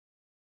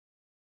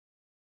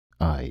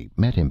I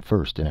met him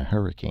first in a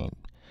hurricane,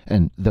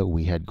 and though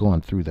we had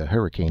gone through the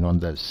hurricane on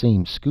the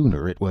same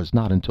schooner, it was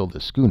not until the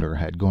schooner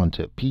had gone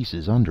to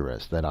pieces under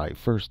us that I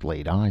first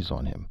laid eyes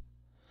on him.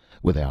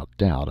 Without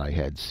doubt I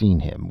had seen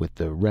him with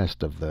the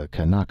rest of the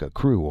Kanaka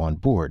crew on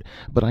board,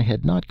 but I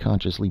had not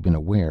consciously been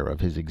aware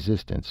of his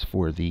existence,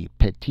 for the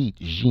Petite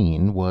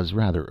Jeanne was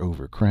rather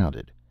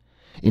overcrowded.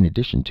 In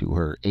addition to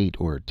her 8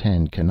 or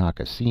 10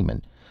 Kanaka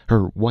seamen,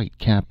 her white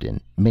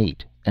captain,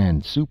 mate,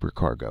 and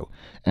supercargo,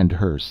 and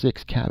her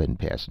 6 cabin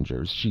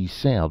passengers, she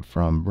sailed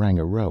from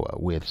Rangiroa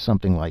with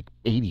something like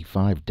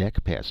 85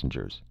 deck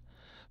passengers,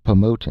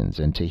 Pomotans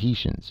and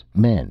Tahitians,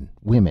 men,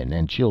 women,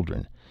 and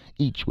children,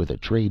 each with a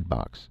trade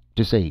box,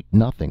 to say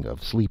nothing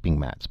of sleeping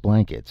mats,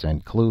 blankets,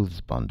 and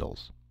clothes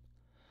bundles.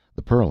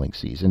 The pearling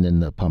season in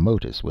the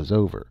Paumotus was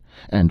over,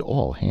 and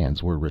all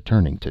hands were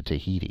returning to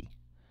Tahiti.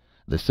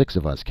 The 6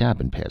 of us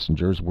cabin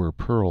passengers were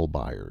pearl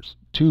buyers.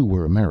 2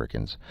 were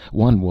Americans.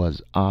 1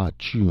 was Ah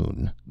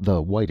Choon,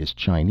 the whitest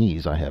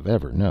Chinese I have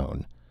ever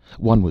known.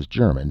 1 was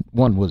German.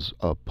 1 was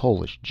a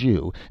Polish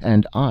Jew,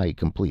 and I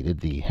completed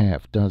the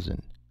half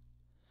dozen.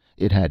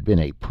 It had been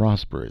a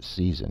prosperous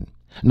season.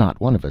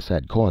 Not one of us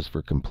had cause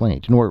for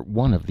complaint, nor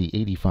one of the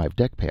 85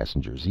 deck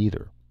passengers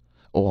either.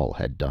 All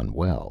had done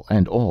well,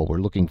 and all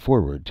were looking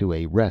forward to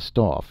a rest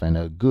off and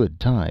a good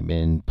time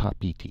in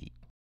Papeete.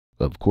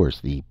 Of course,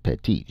 the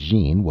Petite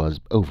Jeanne was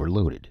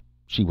overloaded.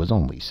 She was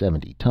only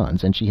 70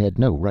 tons, and she had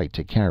no right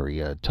to carry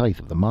a tithe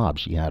of the mob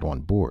she had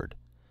on board.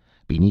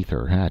 Beneath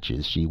her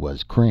hatches she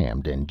was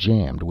crammed and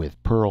jammed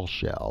with pearl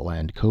shell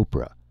and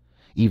copra.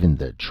 Even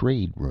the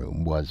trade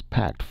room was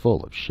packed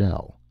full of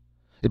shell.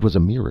 It was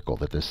a miracle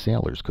that the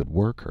sailors could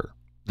work her.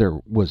 There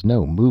was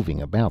no moving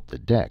about the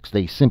decks.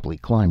 They simply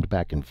climbed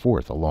back and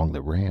forth along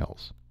the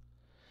rails.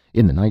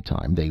 In the night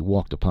time they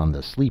walked upon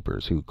the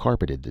sleepers who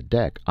carpeted the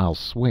deck, I'll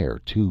swear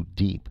 2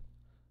 deep.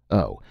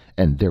 Oh,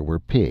 and there were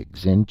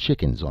pigs and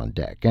chickens on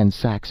deck, and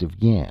sacks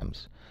of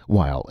yams,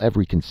 while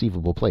every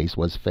conceivable place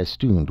was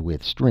festooned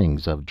with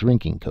strings of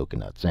drinking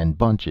coconuts and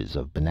bunches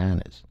of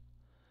bananas.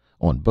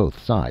 On both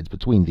sides,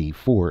 between the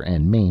fore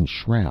and main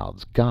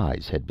shrouds,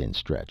 guys had been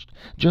stretched,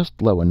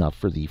 just low enough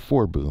for the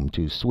foreboom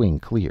to swing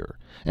clear,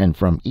 and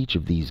from each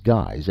of these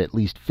guys at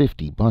least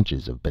 50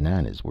 bunches of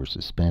bananas were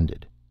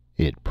suspended.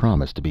 It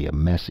promised to be a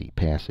messy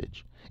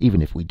passage,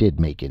 even if we did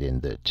make it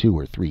in the 2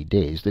 or 3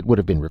 days that would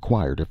have been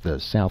required if the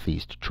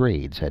southeast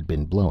trades had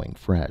been blowing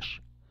fresh.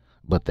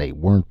 But they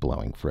weren't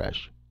blowing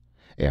fresh.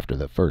 After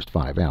the first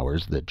 5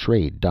 hours the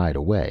trade died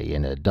away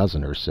in a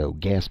dozen or so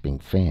gasping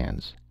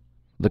fans.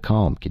 The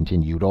calm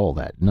continued all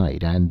that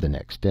night and the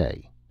next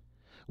day.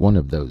 One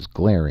of those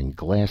glaring,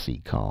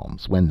 glassy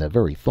calms, when the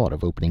very thought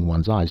of opening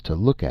one's eyes to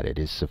look at it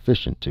is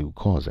sufficient to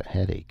cause a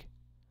headache.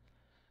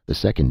 The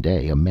second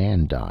day a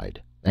man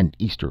died, an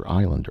Easter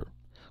Islander,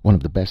 one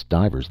of the best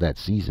divers that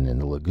season in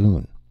the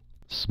lagoon.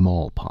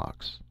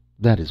 Smallpox,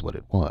 that is what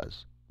it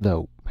was,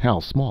 though how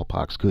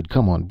smallpox could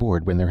come on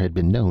board when there had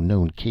been no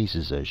known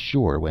cases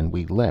ashore when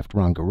we left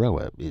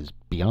Rangiroa is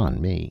beyond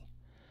me.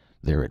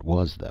 There it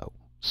was, though,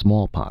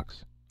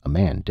 smallpox, a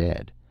man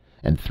dead,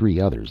 and 3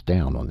 others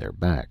down on their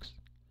backs.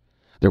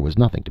 There was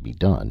nothing to be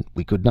done.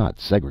 We could not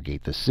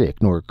segregate the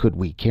sick, nor could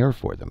we care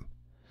for them.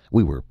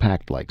 We were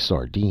packed like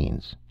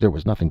sardines. There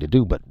was nothing to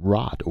do but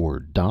rot or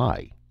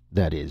die.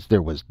 That is,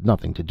 there was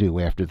nothing to do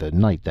after the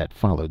night that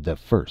followed the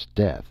first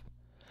death.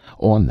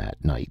 On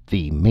that night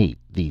the mate,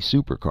 the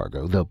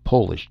supercargo, the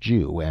Polish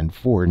Jew, and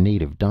 4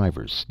 native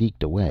divers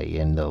sneaked away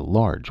in the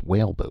large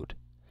whaleboat.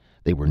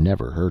 They were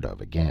never heard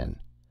of again.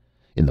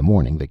 In the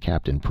morning the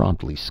captain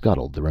promptly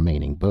scuttled the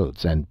remaining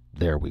boats, and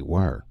there we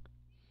were.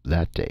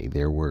 That day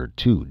there were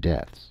 2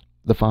 deaths.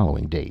 The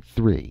following day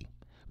 3.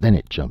 Then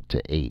it jumped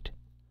to 8.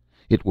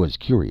 It was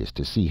curious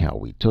to see how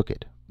we took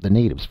it. The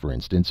natives, for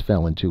instance,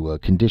 fell into a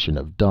condition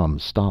of dumb,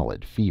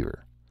 stolid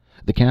fear.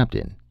 The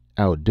captain,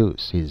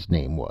 Audus his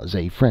name was,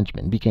 a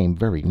Frenchman, became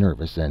very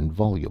nervous and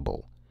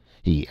voluble.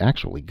 He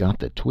actually got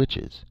the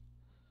twitches.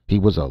 He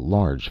was a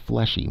large,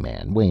 fleshy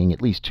man, weighing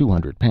at least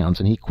 200 pounds,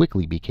 and he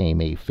quickly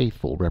became a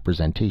faithful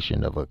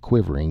representation of a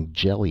quivering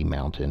jelly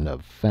mountain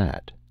of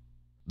fat.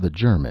 The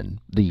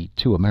German, the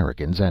 2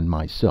 Americans, and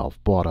myself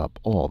bought up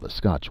all the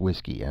Scotch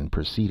whiskey and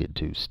proceeded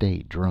to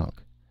stay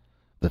drunk.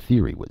 The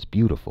theory was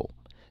beautiful.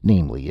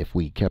 Namely, if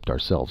we kept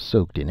ourselves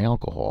soaked in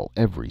alcohol,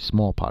 every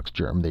smallpox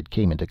germ that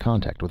came into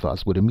contact with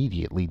us would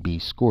immediately be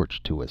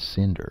scorched to a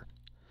cinder.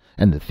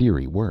 And the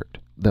theory worked,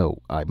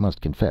 though I must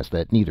confess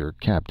that neither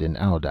Captain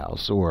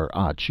Audaus or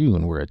Ah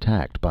Choon were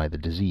attacked by the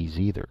disease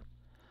either.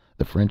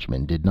 The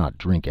Frenchman did not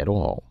drink at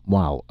all,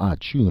 while Ah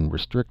Choon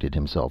restricted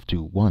himself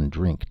to 1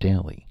 drink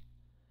daily.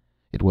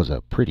 It was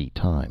a pretty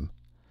time.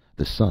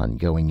 The sun,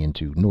 going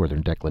into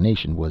northern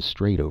declination, was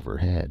straight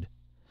overhead.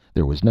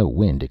 There was no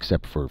wind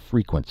except for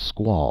frequent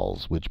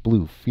squalls, which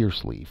blew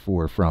fiercely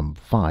for from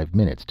 5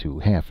 minutes to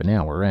half an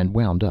hour, and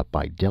wound up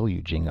by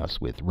deluging us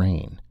with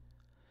rain.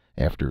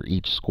 After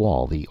each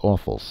squall the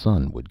awful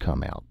sun would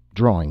come out,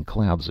 drawing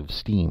clouds of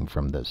steam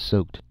from the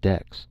soaked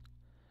decks.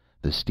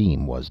 The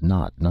steam was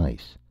not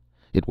nice.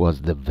 It was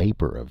the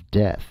vapor of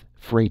death,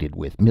 freighted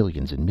with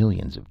millions and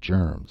millions of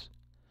germs.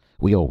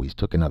 We always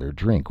took another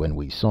drink when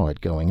we saw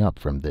it going up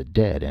from the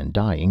dead and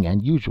dying,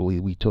 and usually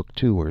we took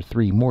 2 or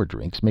 3 more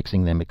drinks,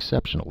 mixing them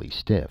exceptionally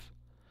stiff.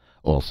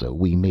 Also,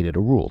 we made it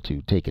a rule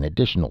to take an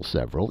additional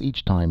several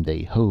each time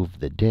they hove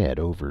the dead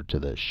over to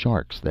the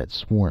sharks that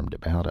swarmed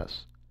about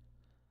us.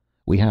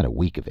 We had a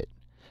week of it,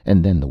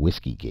 and then the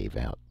whiskey gave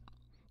out.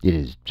 It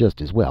is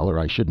just as well, or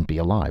I shouldn't be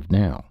alive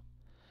now.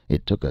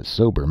 It took a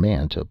sober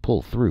man to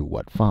pull through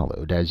what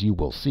followed, as you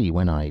will see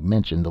when I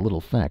mention the little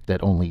fact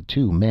that only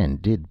 2 men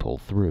did pull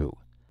through.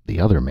 The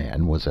other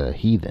man was a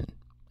heathen.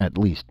 At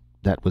least,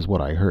 that was what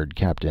I heard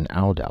Captain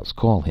Oudouse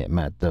call him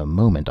at the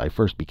moment I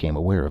first became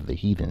aware of the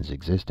heathen's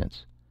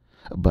existence.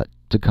 But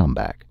to come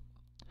back.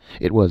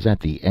 It was at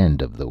the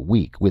end of the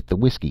week, with the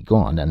whiskey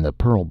gone and the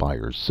pearl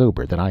buyers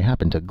sober, that I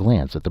happened to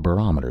glance at the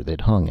barometer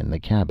that hung in the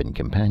cabin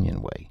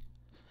companionway.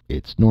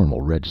 Its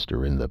normal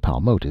register in the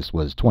Paumotus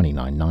was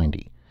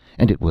 29.90,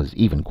 and it was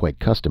even quite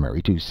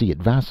customary to see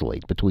it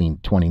vacillate between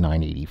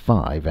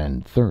 29.85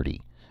 and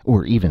 30,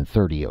 or even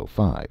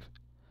 30.05.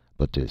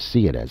 But to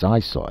see it as I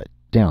saw it,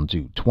 down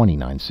to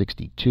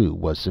 29.62,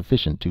 was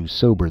sufficient to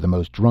sober the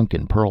most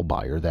drunken pearl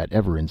buyer that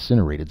ever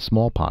incinerated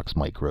smallpox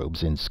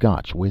microbes in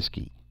Scotch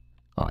whiskey.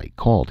 I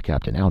called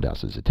Captain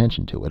Outdouse's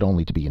attention to it,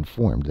 only to be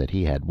informed that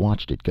he had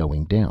watched it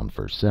going down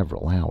for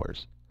several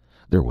hours.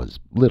 There was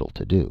little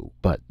to do,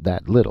 but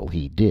that little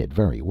he did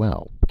very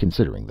well,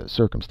 considering the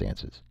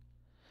circumstances.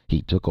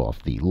 He took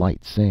off the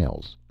light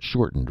sails,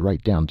 shortened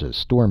right down to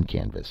storm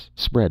canvas,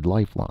 spread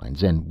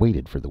lifelines, and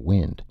waited for the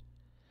wind.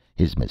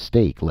 His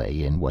mistake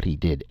lay in what he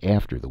did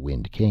after the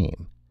wind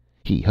came.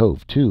 He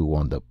hove to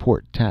on the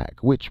port tack,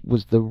 which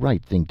was the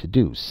right thing to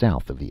do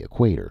south of the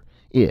equator,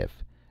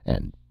 if,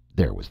 and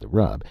there was the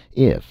rub,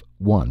 if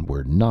one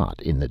were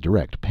not in the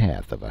direct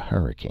path of a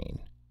hurricane.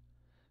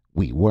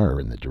 We were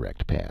in the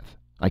direct path.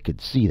 I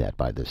could see that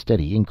by the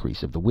steady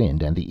increase of the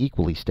wind and the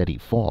equally steady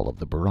fall of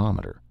the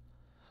barometer.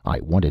 I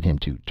wanted him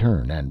to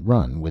turn and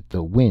run with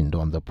the wind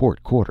on the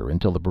port quarter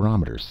until the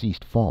barometer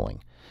ceased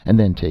falling, and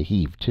then to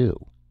heave to.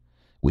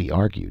 We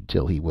argued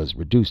till he was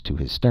reduced to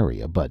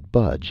hysteria, but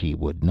budge he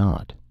would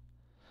not.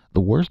 The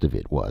worst of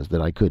it was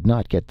that I could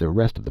not get the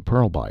rest of the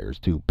pearl buyers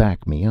to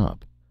back me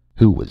up.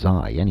 Who was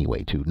I,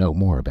 anyway, to know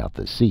more about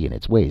the sea and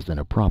its ways than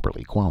a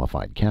properly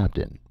qualified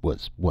captain,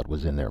 was what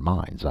was in their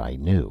minds, I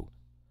knew.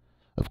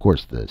 Of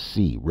course the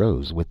sea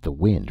rose with the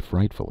wind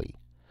frightfully,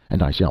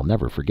 and I shall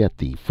never forget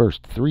the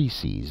first 3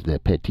 seas the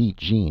Petite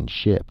Jeanne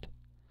shipped.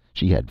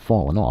 She had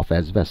fallen off,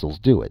 as vessels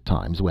do at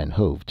times when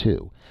hove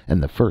to,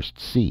 and the first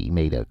sea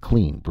made a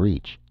clean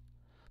breach.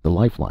 The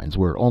lifelines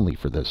were only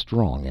for the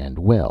strong and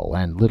well,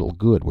 and little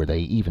good were they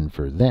even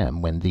for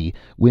them when the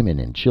women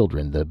and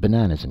children, the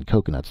bananas and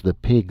coconuts, the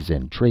pigs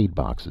and trade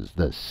boxes,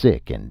 the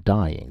sick and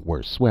dying,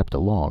 were swept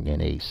along in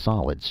a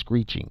solid,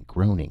 screeching,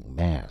 groaning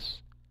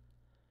mass.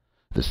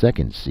 The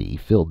second sea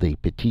filled the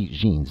Petite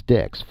Jeanne's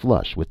decks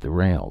flush with the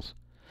rails,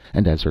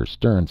 and as her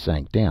stern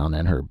sank down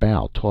and her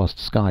bow tossed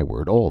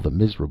skyward, all the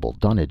miserable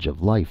dunnage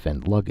of life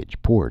and luggage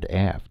poured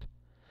aft.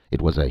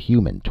 It was a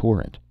human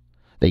torrent.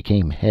 They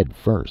came head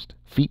first,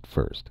 feet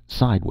first,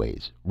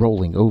 sideways,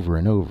 rolling over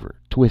and over,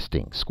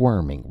 twisting,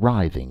 squirming,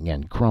 writhing,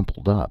 and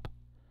crumpled up.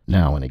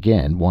 Now and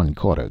again one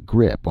caught a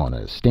grip on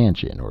a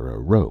stanchion or a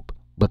rope,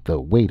 but the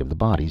weight of the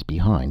bodies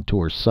behind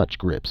tore such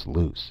grips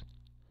loose.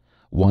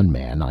 One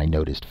man I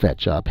noticed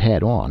fetch up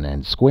head on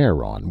and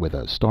square on with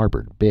a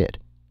starboard bit.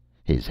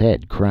 His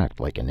head cracked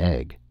like an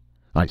egg.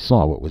 I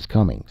saw what was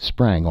coming,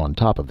 sprang on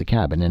top of the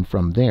cabin, and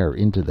from there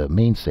into the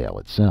mainsail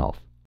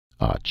itself.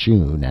 Ah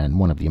Choon and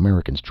one of the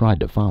Americans tried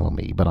to follow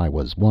me, but I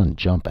was one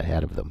jump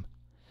ahead of them.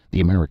 The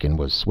American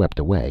was swept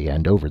away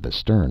and over the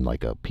stern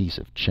like a piece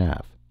of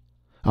chaff.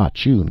 Ah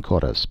Choon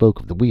caught a spoke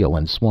of the wheel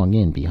and swung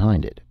in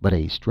behind it, but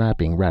a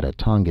strapping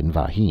Raratongan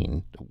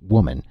Vahine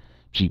woman,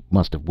 she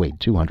must have weighed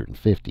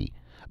 250,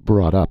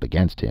 brought up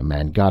against him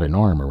and got an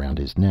arm around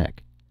his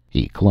neck.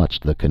 He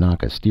clutched the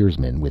Kanaka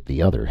steersman with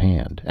the other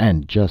hand,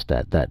 and just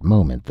at that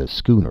moment the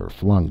schooner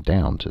flung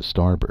down to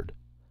starboard.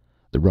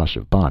 The rush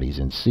of bodies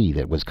and sea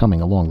that was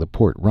coming along the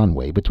port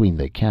runway between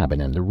the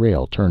cabin and the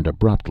rail turned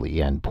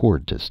abruptly and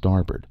poured to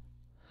starboard.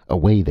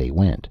 Away they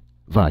went,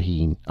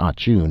 Vahine, Ah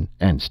Choon,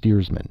 and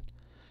steersman,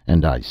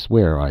 and I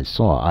swear I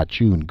saw Ah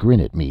Choon grin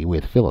at me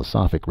with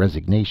philosophic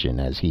resignation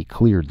as he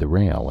cleared the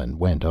rail and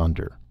went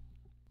under.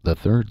 The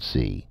third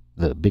sea,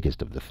 the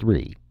biggest of the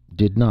 3,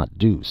 did not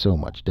do so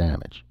much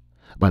damage.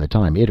 By the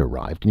time it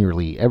arrived,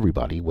 nearly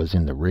everybody was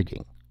in the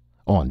rigging.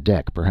 On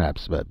deck,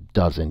 perhaps a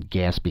dozen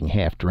gasping,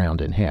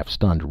 half-drowned and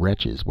half-stunned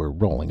wretches were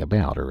rolling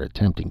about or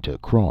attempting to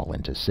crawl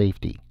into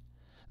safety.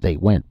 They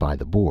went by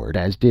the board,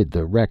 as did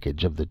the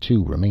wreckage of the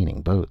 2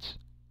 remaining boats.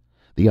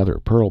 The other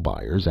pearl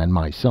buyers and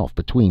myself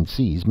between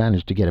seas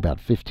managed to get about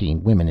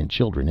 15 women and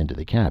children into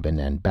the cabin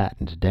and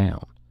battened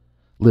down.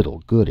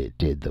 Little good it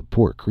did the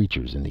poor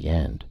creatures in the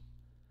end.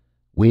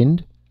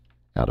 Wind?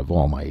 Out of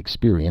all my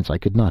experience, I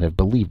could not have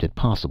believed it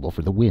possible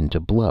for the wind to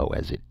blow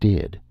as it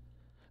did.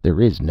 There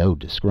is no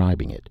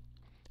describing it.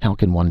 How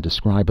can one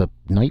describe a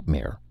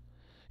nightmare?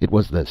 It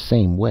was the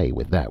same way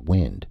with that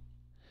wind.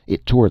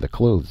 It tore the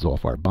clothes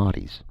off our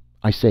bodies.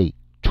 I say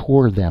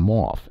tore them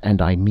off,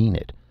 and I mean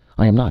it.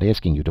 I am not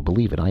asking you to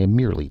believe it. I am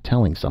merely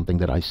telling something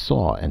that I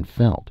saw and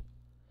felt.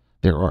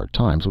 There are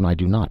times when I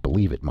do not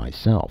believe it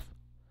myself.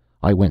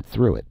 I went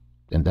through it,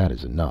 and that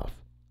is enough.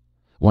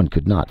 One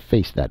could not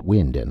face that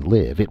wind and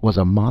live. It was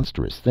a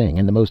monstrous thing,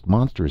 and the most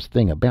monstrous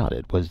thing about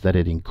it was that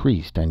it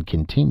increased and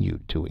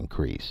continued to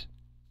increase.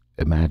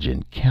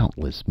 Imagine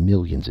countless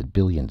millions and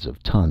billions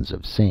of tons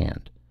of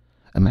sand.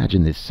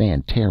 Imagine this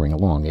sand tearing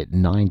along at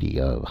 90,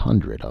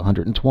 100,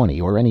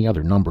 120, or any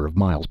other number of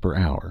miles per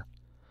hour.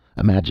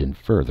 Imagine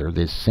further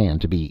this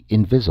sand to be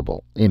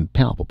invisible,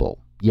 impalpable,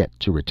 yet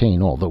to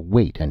retain all the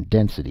weight and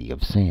density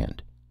of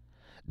sand.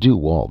 Do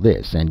all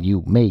this, and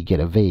you may get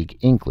a vague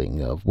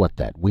inkling of what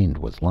that wind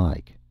was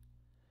like.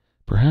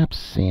 Perhaps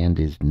sand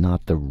is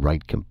not the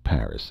right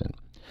comparison.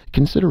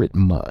 Consider it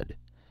mud,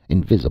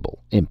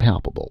 invisible,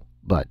 impalpable,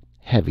 but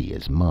heavy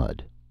as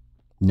mud.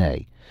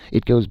 Nay,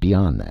 it goes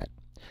beyond that.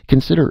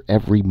 Consider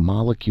every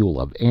molecule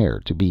of air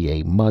to be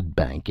a mud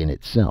bank in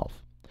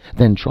itself.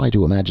 Then try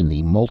to imagine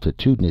the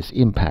multitudinous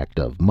impact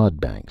of mud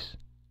banks.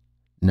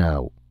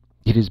 No,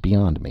 it is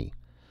beyond me.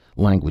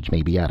 Language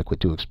may be adequate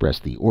to express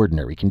the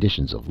ordinary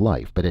conditions of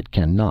life, but it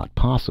cannot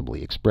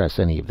possibly express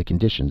any of the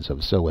conditions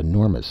of so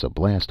enormous a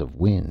blast of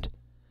wind.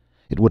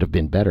 It would have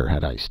been better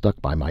had I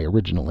stuck by my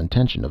original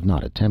intention of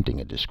not attempting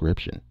a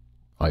description.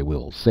 I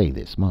will say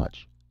this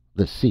much.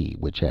 The sea,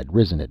 which had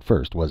risen at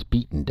first, was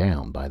beaten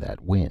down by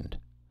that wind.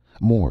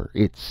 More,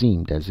 it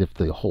seemed as if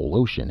the whole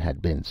ocean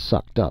had been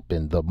sucked up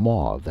in the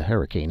maw of the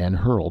hurricane and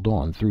hurled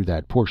on through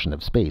that portion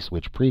of space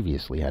which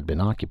previously had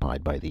been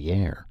occupied by the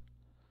air.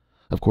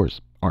 Of course,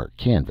 our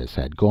canvas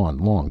had gone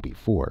long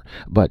before,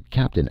 but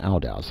Captain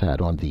Oudouse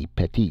had on the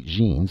Petite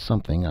Jeanne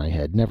something I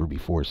had never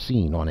before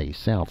seen on a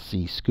South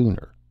Sea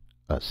schooner,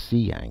 a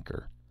sea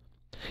anchor.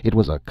 It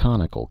was a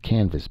conical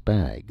canvas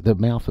bag, the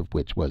mouth of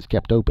which was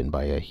kept open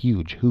by a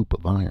huge hoop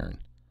of iron.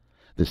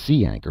 The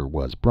sea anchor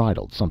was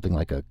bridled something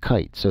like a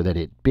kite, so that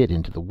it bit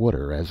into the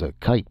water as a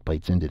kite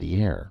bites into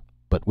the air,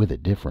 but with a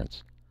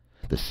difference.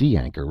 The sea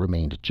anchor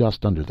remained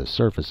just under the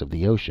surface of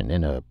the ocean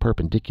in a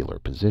perpendicular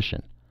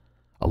position.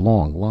 A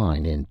long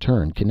line in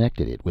turn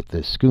connected it with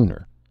the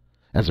schooner.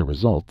 As a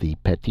result, the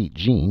Petite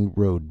Jeanne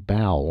rode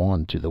bow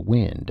on to the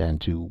wind and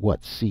to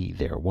what sea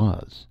there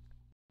was.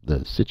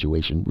 The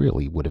situation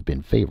really would have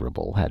been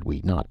favorable had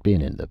we not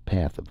been in the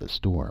path of the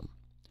storm.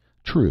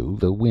 True,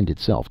 the wind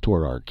itself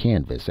tore our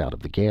canvas out of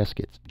the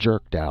gaskets,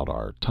 jerked out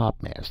our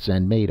topmasts,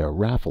 and made a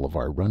raffle of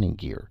our running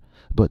gear,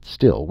 but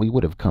still we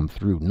would have come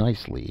through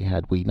nicely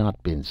had we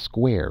not been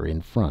square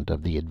in front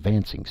of the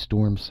advancing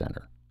storm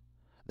center.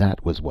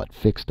 That was what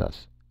fixed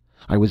us.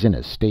 I was in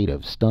a state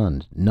of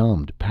stunned,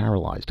 numbed,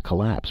 paralyzed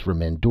collapse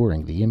from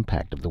enduring the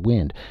impact of the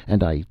wind,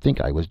 and I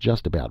think I was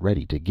just about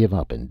ready to give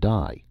up and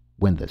die,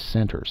 when the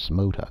center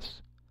smote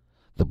us.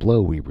 The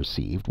blow we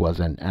received was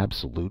an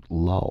absolute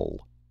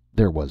lull.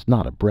 There was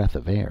not a breath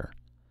of air.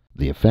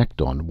 The effect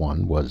on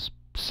one was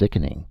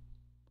sickening.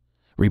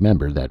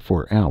 Remember that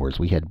for hours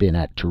we had been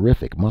at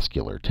terrific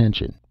muscular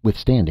tension,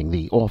 withstanding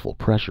the awful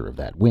pressure of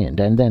that wind,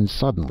 and then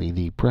suddenly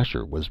the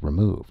pressure was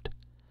removed.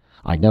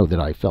 I know that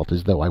I felt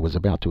as though I was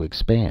about to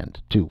expand,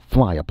 to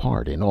fly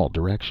apart in all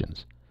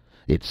directions.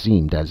 It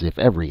seemed as if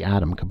every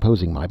atom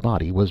composing my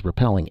body was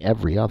repelling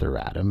every other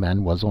atom,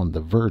 and was on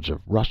the verge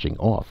of rushing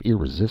off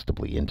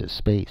irresistibly into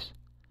space.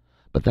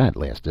 But that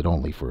lasted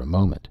only for a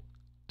moment.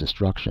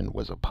 Destruction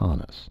was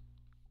upon us.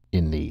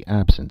 In the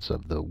absence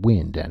of the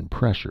wind and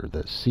pressure,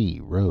 the sea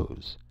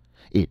rose.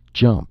 It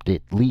jumped,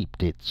 it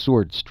leaped, it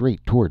soared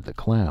straight toward the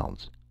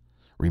clouds.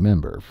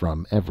 Remember,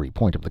 from every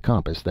point of the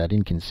compass that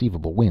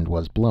inconceivable wind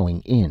was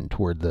blowing in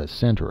toward the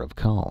center of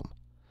calm.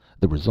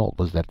 The result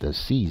was that the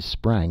seas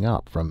sprang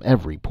up from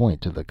every point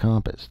to the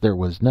compass. There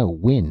was no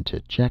wind to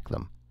check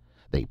them.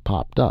 They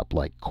popped up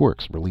like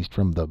corks released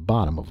from the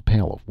bottom of a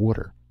pail of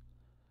water.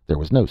 There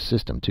was no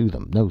system to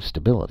them, no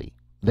stability.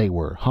 They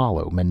were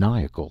hollow,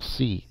 maniacal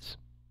seas.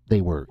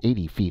 They were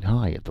 80 feet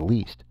high at the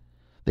least.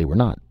 They were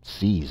not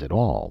seas at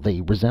all.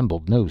 They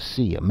resembled no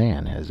sea a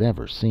man has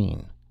ever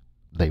seen.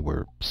 They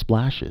were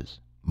splashes,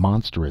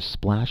 monstrous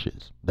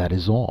splashes, that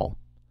is all.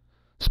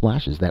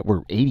 Splashes that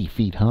were 80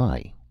 feet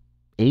high.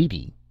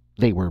 80?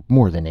 They were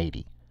more than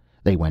 80.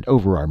 They went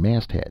over our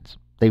mastheads.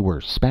 They were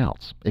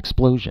spouts,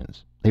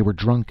 explosions. They were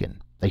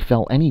drunken. They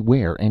fell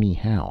anywhere,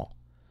 anyhow.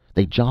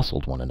 They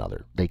jostled one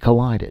another. They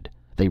collided.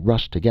 They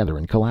rushed together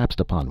and collapsed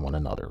upon one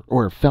another,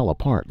 or fell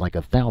apart like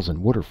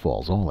 1,000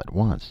 waterfalls all at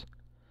once.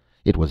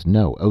 It was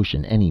no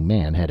ocean any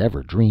man had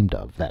ever dreamed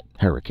of, that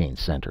hurricane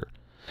center.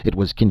 It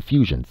was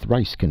confusion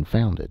thrice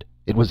confounded.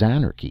 It was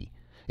anarchy.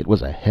 It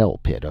was a hell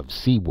pit of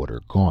sea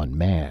water gone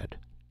mad.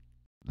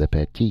 The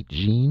Petite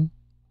Jeanne?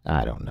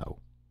 I don't know.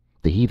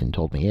 The Heathen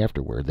told me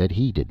afterward that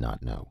he did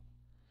not know.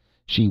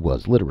 She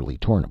was literally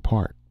torn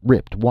apart,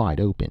 ripped wide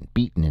open,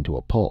 beaten into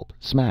a pulp,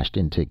 smashed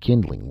into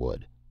kindling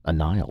wood,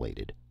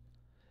 annihilated.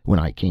 When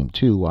I came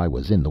to, I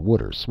was in the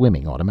water,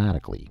 swimming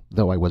automatically,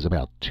 though I was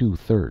about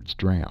 2/3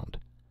 drowned.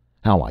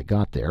 How I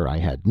got there I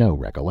had no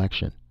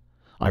recollection.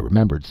 I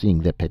remembered seeing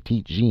the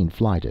Petite Jeanne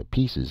fly to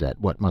pieces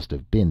at what must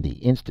have been the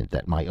instant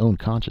that my own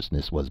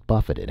consciousness was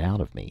buffeted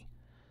out of me.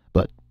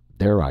 But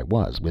there I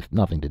was, with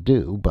nothing to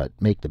do but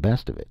make the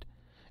best of it,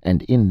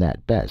 and in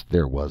that best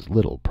there was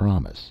little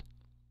promise.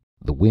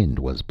 The wind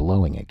was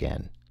blowing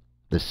again.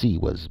 The sea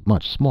was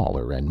much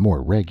smaller and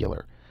more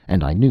regular,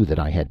 and I knew that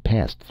I had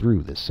passed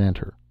through the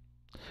center.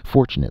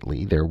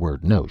 Fortunately, there were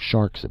no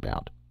sharks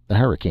about. The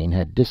hurricane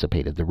had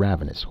dissipated the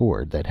ravenous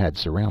horde that had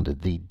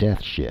surrounded the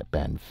death ship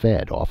and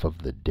fed off of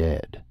the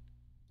dead.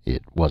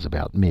 It was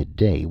about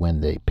midday when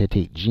the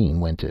Petite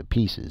Jeanne went to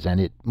pieces, and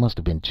it must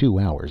have been 2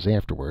 hours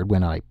afterward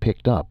when I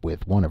picked up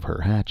with one of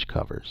her hatch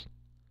covers.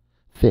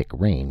 Thick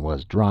rain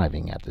was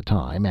driving at the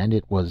time, and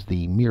it was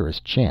the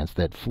merest chance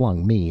that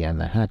flung me and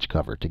the hatch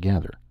cover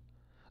together.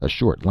 A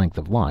short length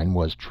of line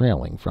was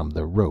trailing from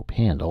the rope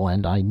handle,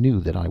 and I knew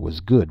that I was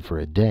good for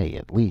a day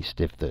at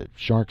least, if the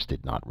sharks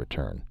did not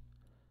return.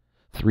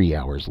 3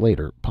 hours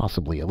later,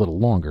 possibly a little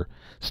longer,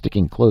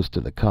 sticking close to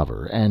the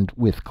cover, and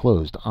with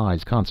closed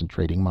eyes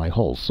concentrating my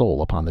whole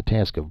soul upon the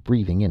task of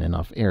breathing in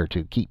enough air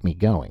to keep me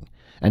going,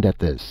 and at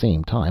the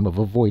same time of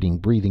avoiding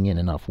breathing in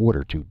enough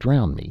water to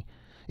drown me,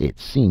 it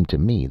seemed to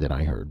me that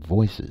I heard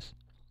voices.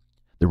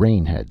 The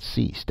rain had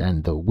ceased,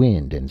 and the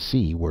wind and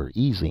sea were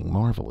easing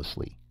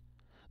marvelously.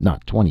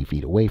 Not 20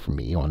 feet away from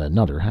me, on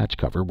another hatch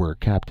cover, were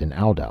Captain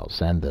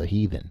Oudouse and the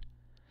Heathen.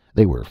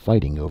 They were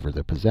fighting over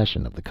the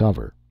possession of the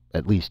cover.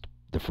 At least,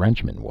 the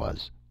Frenchman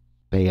was.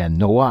 "Bien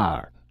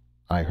noir!"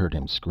 I heard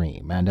him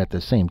scream, and at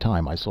the same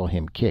time I saw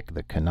him kick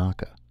the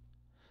Kanaka.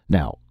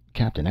 Now,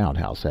 Captain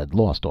Oudouse had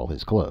lost all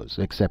his clothes,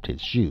 except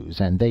his shoes,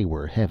 and they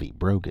were heavy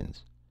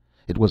brogans.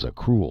 It was a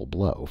cruel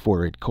blow,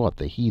 for it caught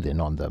the Heathen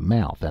on the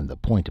mouth and the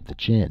point of the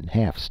chin,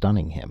 half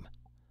stunning him.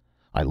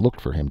 I looked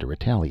for him to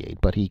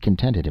retaliate, but he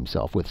contented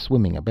himself with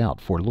swimming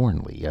about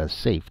forlornly, a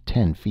safe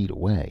 10 feet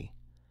away.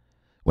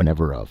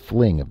 Whenever a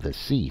fling of the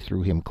sea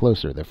threw him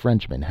closer, the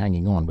Frenchman,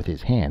 hanging on with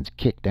his hands,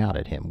 kicked out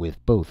at him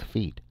with both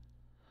feet.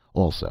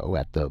 Also,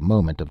 at the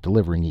moment of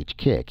delivering each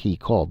kick, he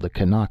called the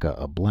Kanaka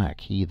a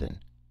black heathen.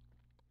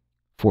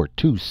 "For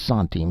 2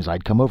 centimes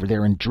I'd come over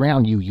there and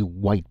drown you, you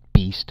white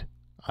beast!"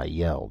 I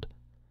yelled.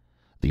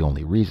 The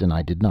only reason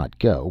I did not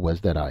go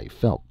was that I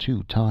felt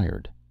too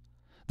tired.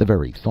 The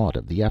very thought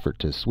of the effort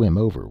to swim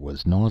over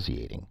was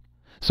nauseating.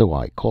 So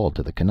I called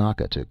to the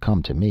Kanaka to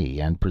come to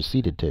me, and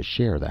proceeded to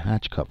share the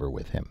hatch cover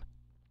with him.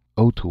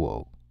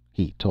 Otoo,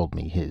 he told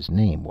me his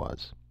name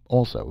was.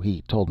 Also,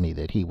 he told me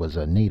that he was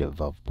a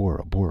native of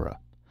Bora Bora,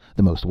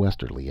 the most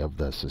westerly of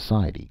the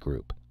society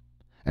group.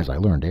 As I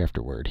learned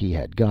afterward, he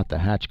had got the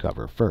hatch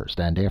cover first,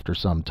 and after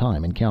some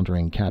time,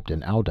 encountering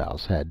Captain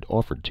Oudouse, had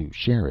offered to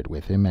share it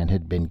with him, and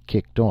had been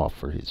kicked off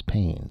for his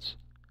pains.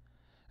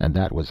 And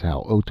that was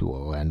how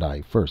Otoo and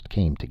I first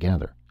came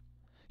together.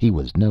 He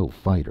was no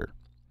fighter.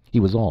 He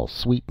was all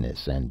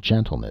sweetness and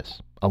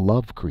gentleness, a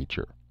love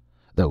creature,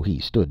 though he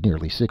stood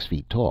nearly 6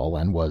 feet tall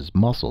and was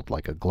muscled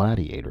like a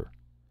gladiator.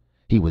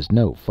 He was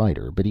no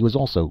fighter, but he was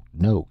also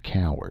no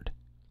coward.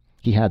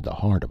 He had the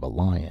heart of a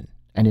lion,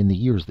 and in the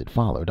years that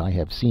followed I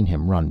have seen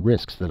him run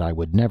risks that I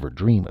would never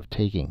dream of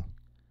taking.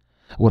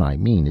 What I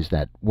mean is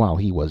that while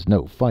he was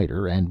no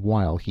fighter, and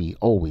while he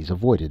always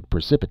avoided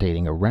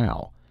precipitating a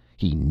row,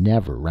 he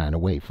never ran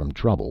away from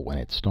trouble when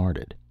it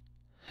started.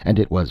 And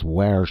it was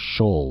ware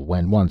shoal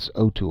when once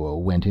Otoo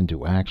went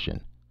into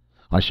action.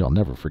 I shall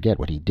never forget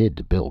what he did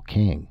to Bill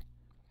King.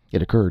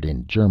 It occurred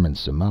in German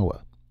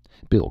Samoa.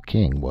 Bill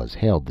King was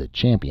hailed the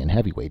champion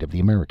heavyweight of the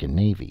American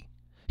Navy.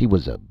 He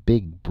was a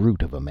big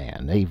brute of a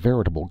man, a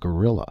veritable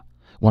gorilla,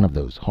 one of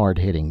those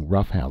hard-hitting,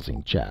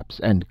 rough-housing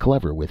chaps, and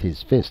clever with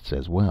his fists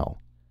as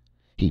well.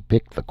 He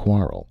picked the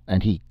quarrel,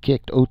 and he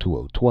kicked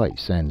Otoo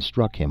twice and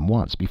struck him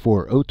once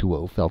before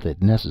Otoo felt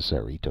it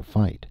necessary to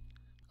fight.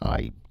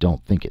 I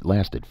don't think it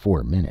lasted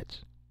 4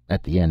 minutes,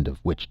 at the end of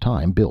which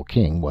time Bill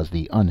King was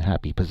the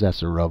unhappy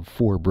possessor of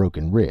 4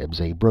 broken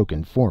ribs, a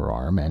broken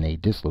forearm, and a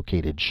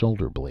dislocated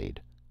shoulder blade.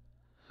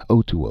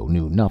 Otoo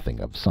knew nothing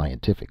of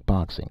scientific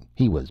boxing.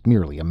 He was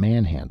merely a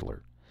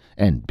manhandler,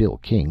 and Bill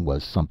King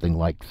was something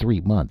like 3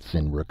 months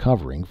in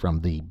recovering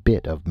from the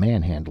bit of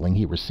manhandling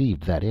he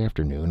received that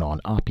afternoon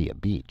on Apia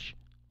Beach.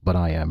 But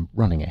I am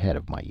running ahead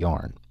of my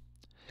yarn.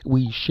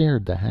 We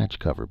shared the hatch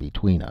cover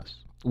between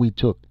us. We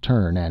took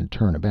turn and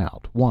turn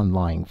about, one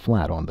lying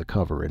flat on the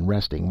cover and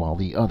resting, while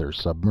the other,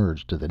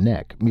 submerged to the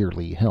neck,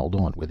 merely held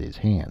on with his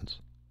hands.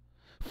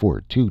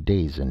 For 2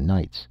 days and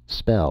nights,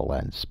 spell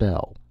and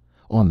spell,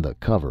 on the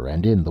cover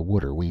and in the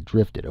water, we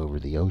drifted over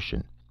the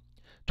ocean.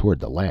 Toward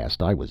the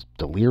last I was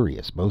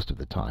delirious most of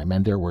the time,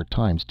 and there were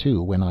times,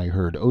 too, when I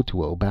heard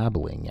Otoo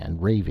babbling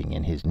and raving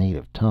in his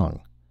native tongue.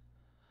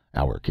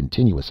 Our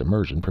continuous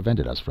immersion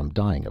prevented us from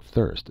dying of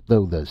thirst,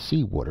 though the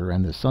sea water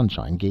and the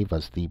sunshine gave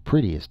us the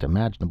prettiest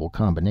imaginable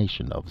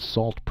combination of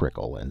salt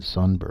prickle and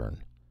sunburn.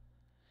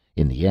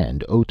 In the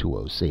end,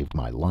 Otoo saved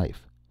my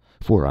life,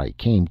 for I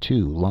came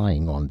to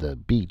lying on the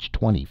beach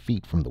 20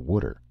 feet from the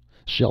water,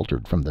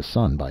 sheltered from the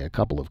sun by a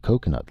couple of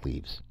coconut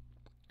leaves.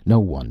 No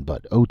one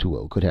but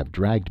Otoo could have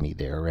dragged me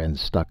there and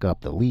stuck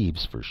up the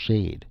leaves for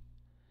shade.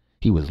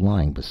 He was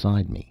lying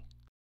beside me.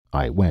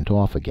 I went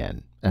off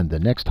again, and the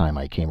next time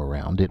I came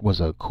around it was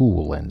a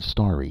cool and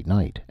starry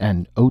night,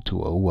 and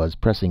Otoo was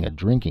pressing a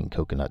drinking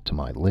coconut to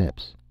my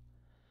lips.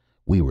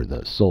 We were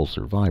the sole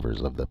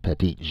survivors of the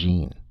Petite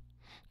Jeanne.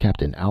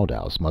 Captain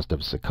Oudouse must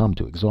have succumbed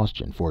to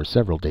exhaustion, for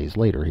several days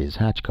later his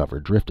hatch cover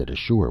drifted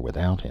ashore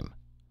without him.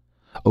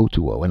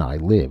 Otoo and I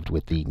lived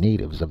with the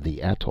natives of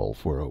the atoll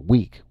for a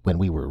week, when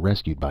we were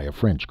rescued by a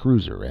French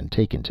cruiser and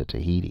taken to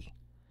Tahiti.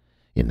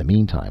 In the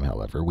meantime,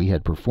 however, we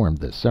had performed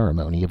the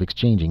ceremony of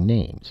exchanging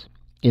names.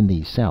 In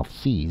the South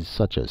Seas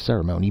such a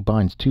ceremony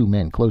binds two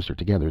men closer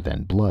together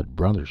than blood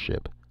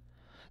brothership.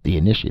 The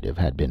initiative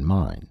had been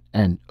mine,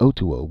 and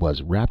Otoo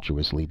was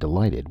rapturously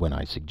delighted when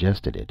I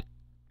suggested it.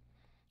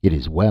 "It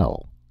is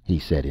well," he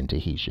said in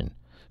Tahitian,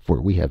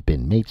 "for we have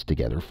been mates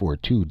together for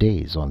 2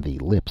 days on the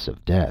lips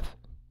of death."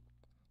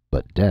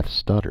 But death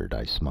stuttered.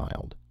 I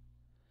smiled.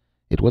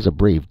 "It was a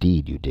brave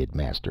deed you did,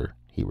 master,"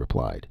 he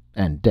replied,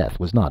 "and death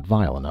was not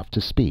vile enough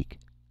to speak."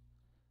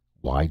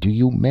 "Why do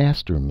you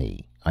master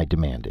me?" I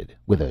demanded,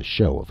 with a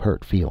show of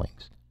hurt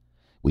feelings.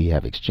 "We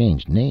have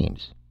exchanged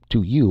names.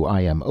 To you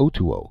I am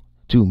Otoo,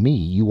 to me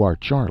you are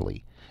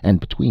Charlie,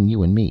 and between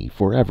you and me,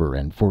 forever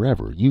and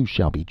forever, you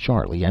shall be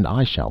Charlie and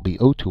I shall be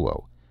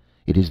Otoo.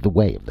 It is the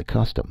way of the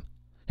custom.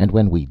 And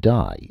when we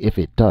die, if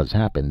it does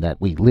happen that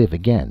we live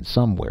again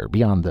somewhere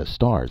beyond the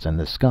stars and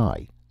the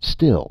sky,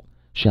 still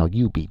shall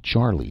you be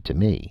Charlie to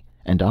me,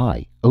 and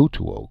I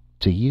Otoo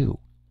to you."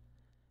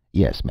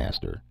 "Yes,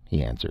 master,"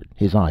 he answered,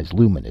 his eyes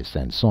luminous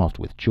and soft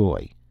with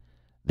joy.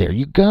 "There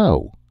you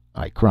go!"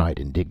 I cried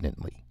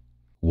indignantly.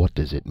 "What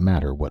does it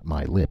matter what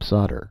my lips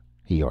utter?"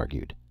 he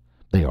argued.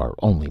 "They are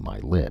only my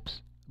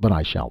lips. But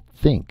I shall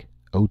think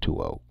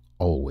Otoo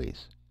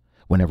always.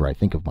 Whenever I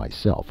think of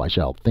myself, I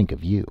shall think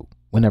of you.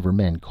 Whenever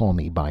men call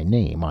me by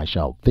name, I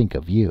shall think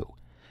of you.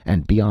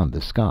 And beyond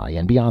the sky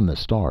and beyond the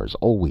stars,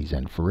 always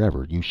and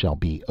forever, you shall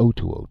be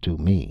Otoo to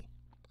me.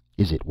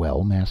 Is it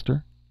well,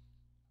 master?"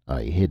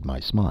 I hid my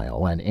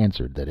smile and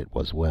answered that it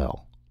was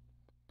well.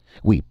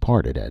 We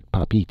parted at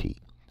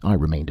Papeete. I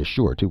remained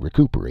ashore to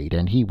recuperate,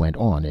 and he went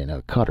on in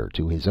a cutter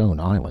to his own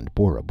island,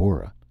 Bora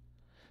Bora.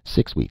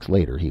 6 weeks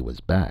later he was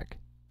back.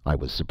 I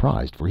was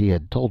surprised, for he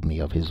had told me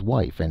of his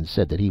wife, and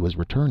said that he was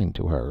returning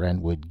to her,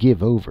 and would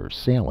give over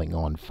sailing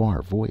on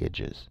far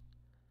voyages.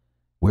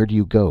 "Where do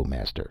you go,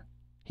 master?"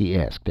 he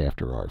asked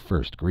after our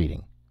first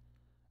greeting.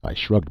 I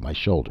shrugged my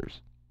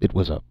shoulders. It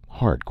was a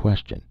hard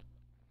question.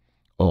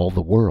 "All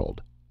the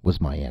world,"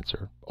 was my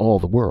answer. "All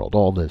the world,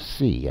 all the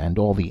sea, and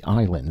all the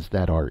islands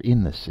that are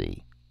in the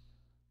sea."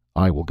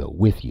 "I will go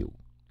with you,"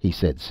 he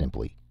said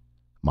simply.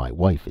 "My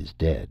wife is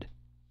dead."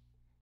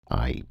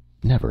 I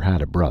never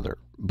had a brother,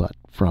 but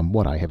from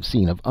what I have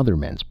seen of other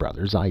men's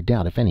brothers, I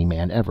doubt if any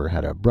man ever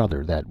had a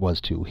brother that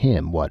was to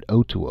him what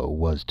Otoo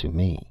was to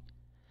me.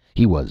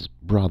 He was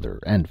brother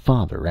and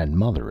father and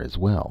mother as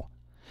well.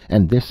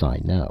 And this I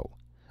know: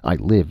 I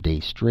lived a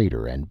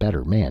straighter and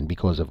better man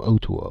because of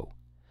Otoo.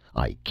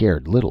 I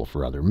cared little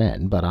for other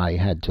men, but I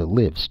had to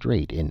live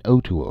straight in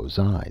Otoo's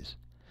eyes.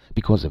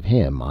 Because of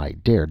him I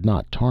dared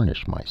not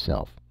tarnish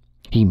myself.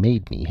 He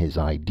made me his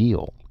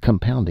ideal,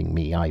 compounding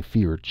me, I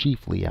fear,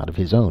 chiefly out of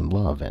his own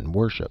love and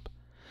worship.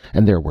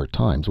 And there were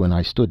times when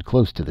I stood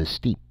close to the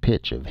steep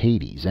pitch of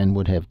Hades, and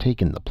would have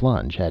taken the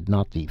plunge had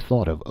not the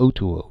thought of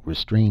Otoo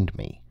restrained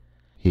me.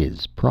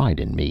 His pride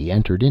in me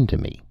entered into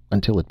me,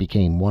 until it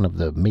became one of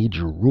the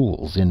major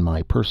rules in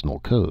my personal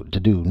code to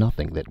do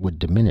nothing that would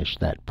diminish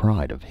that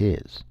pride of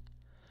his.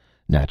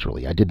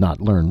 Naturally, I did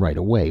not learn right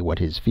away what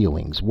his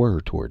feelings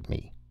were toward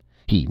me.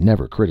 He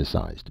never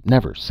criticized,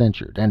 never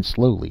censured, and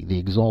slowly the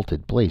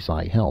exalted place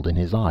I held in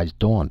his eyes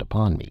dawned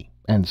upon me,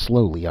 and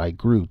slowly I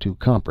grew to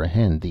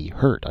comprehend the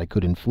hurt I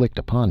could inflict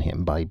upon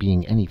him by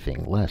being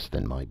anything less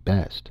than my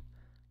best.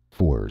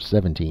 For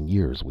 17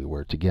 years we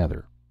were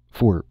together.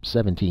 For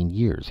 17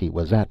 years he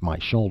was at my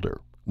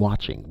shoulder,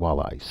 watching while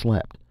I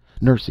slept,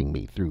 nursing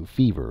me through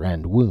fever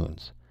and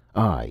wounds,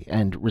 ay,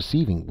 and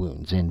receiving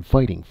wounds in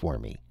fighting for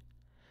me.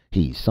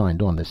 He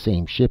signed on the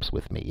same ships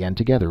with me, and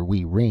together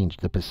we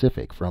ranged the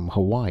Pacific from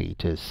Hawaii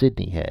to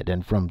Sydney Head,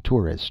 and from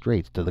Torres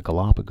Straits to the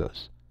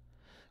Galapagos.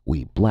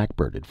 We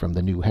blackbirded from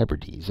the New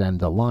Hebrides and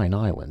the Line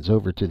Islands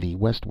over to the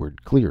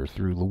westward, clear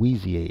through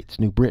Louisiades,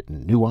 New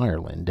Britain, New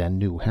Ireland, and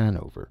New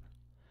Hanover.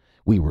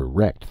 We were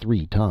wrecked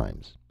 3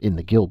 times, in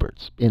the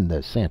Gilberts, in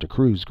the Santa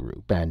Cruz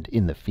group, and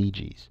in the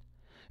Fijis.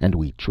 And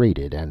we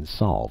traded and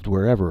solved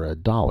wherever a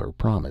dollar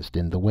promised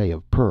in the way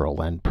of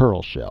pearl and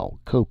pearl shell,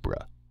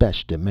 copra,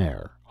 bêche de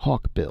mer,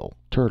 hawkbill,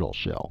 turtle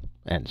shell,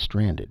 and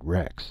stranded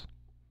wrecks.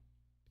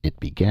 It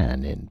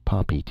began in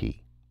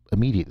Papeete,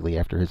 immediately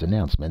after his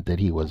announcement that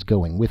he was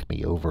going with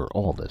me over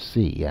all the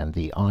sea and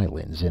the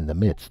islands in the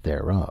midst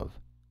thereof.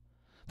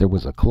 There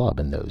was a club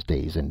in those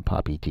days in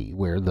Papeete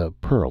where the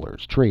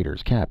pearlers,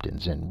 traders,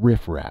 captains, and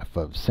riff-raff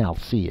of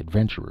South Sea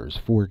adventurers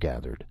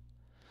foregathered.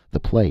 The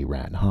play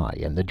ran high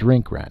and the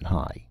drink ran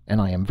high, and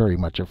I am very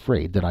much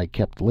afraid that I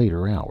kept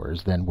later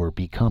hours than were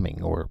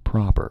becoming or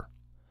proper.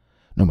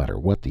 No matter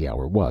what the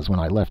hour was when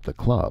I left the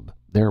club,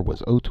 there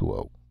was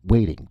Otoo,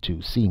 waiting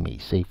to see me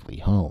safely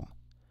home.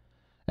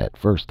 At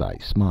first I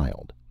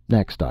smiled.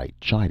 Next I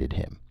chided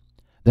him.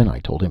 Then I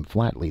told him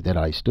flatly that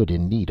I stood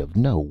in need of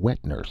no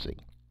wet nursing.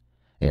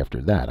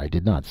 After that I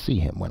did not see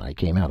him when I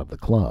came out of the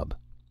club.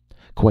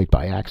 Quite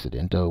by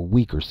accident, a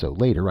week or so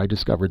later, I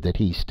discovered that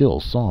he still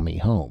saw me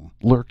home,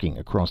 lurking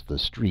across the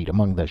street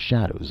among the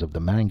shadows of the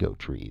mango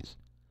trees.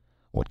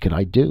 What could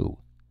I do?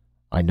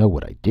 I know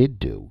what I did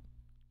do.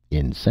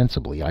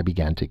 Insensibly I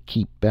began to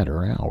keep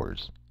better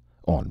hours.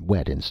 On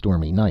wet and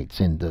stormy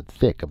nights, in the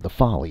thick of the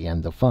folly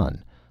and the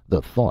fun,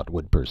 the thought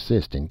would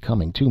persist in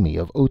coming to me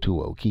of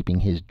Otoo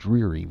keeping his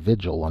dreary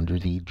vigil under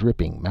the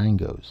dripping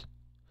mangoes.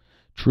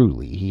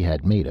 Truly he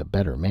had made a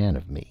better man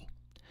of me.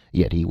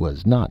 Yet he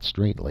was not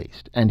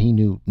straight-laced, and he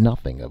knew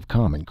nothing of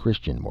common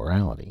Christian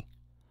morality.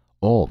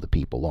 All the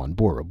people on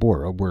Bora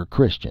Bora were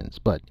Christians,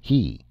 but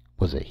he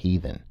was a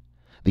heathen,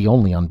 the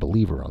only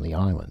unbeliever on the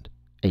island,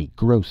 a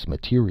gross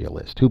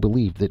materialist who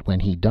believed that when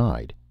he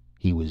died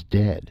he was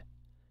dead.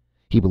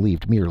 He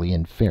believed merely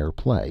in fair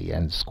play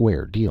and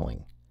square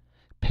dealing.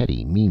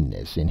 Petty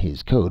meanness in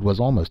his code was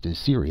almost as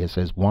serious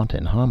as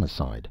wanton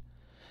homicide,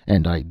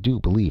 and I do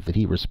believe that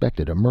he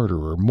respected a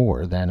murderer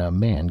more than a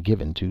man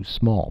given to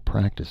small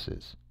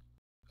practices.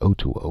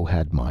 Otoo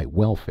had my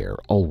welfare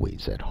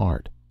always at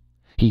heart.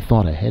 He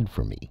thought ahead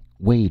for me,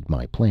 weighed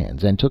my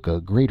plans, and took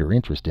a greater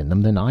interest in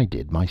them than I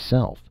did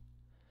myself.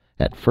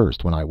 At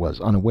first, when I was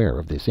unaware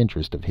of this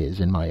interest of his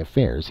in my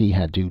affairs, he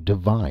had to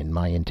divine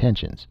my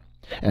intentions,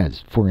 as,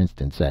 for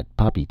instance, at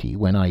Papeete,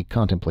 when I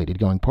contemplated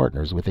going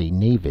partners with a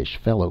knavish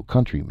fellow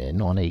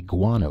countryman on a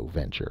guano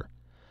venture.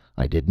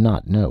 I did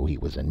not know he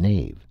was a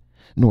knave,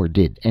 nor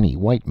did any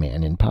white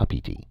man in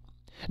Papeete.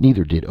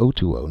 Neither did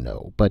Otoo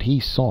know, but he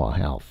saw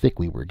how thick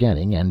we were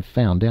getting, and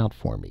found out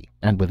for me,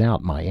 and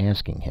without my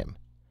asking him.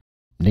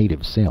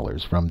 Native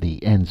sailors from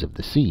the ends of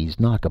the seas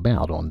knock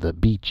about on the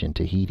beach in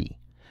Tahiti,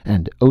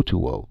 and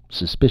Otoo,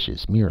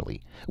 suspicious merely,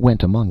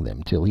 went among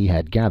them till he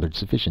had gathered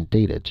sufficient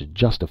data to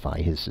justify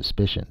his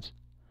suspicions.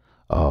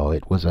 Oh,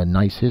 it was a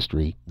nice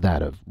history,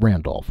 that of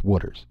Randolph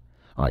Waters.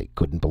 I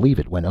couldn't believe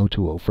it when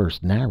Otoo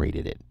first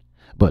narrated it,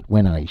 but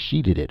when I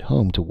sheeted it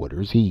home to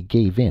Waters he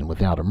gave in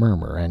without a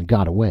murmur, and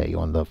got away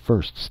on the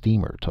first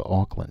steamer to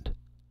Auckland.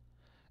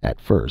 At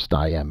first,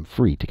 I am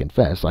free to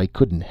confess, I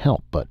couldn't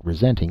help but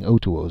resenting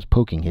Otoo's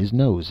poking his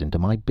nose into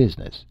my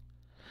business.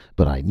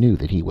 But I knew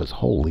that he was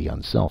wholly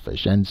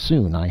unselfish, and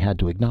soon I had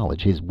to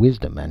acknowledge his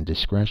wisdom and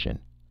discretion.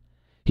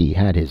 He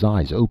had his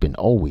eyes open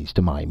always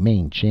to my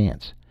main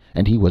chance,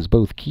 and he was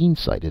both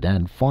keen-sighted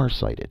and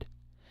far-sighted.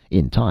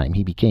 In time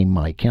he became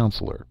my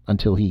counselor,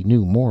 until he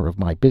knew more of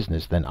my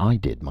business than I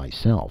did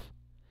myself.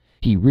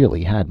 He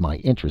really had my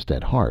interest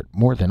at heart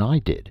more than I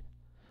did.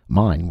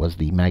 Mine was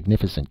the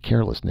magnificent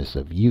carelessness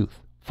of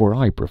youth, for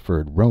I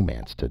preferred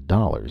romance to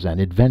dollars, and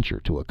adventure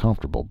to a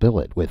comfortable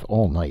billet with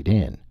all-night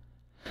inn.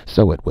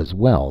 So it was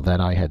well that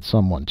I had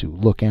someone to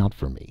look out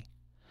for me.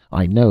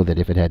 I know that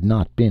if it had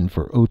not been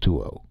for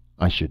Otoo,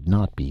 I should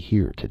not be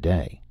here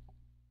today.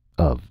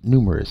 Of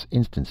numerous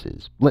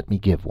instances, let me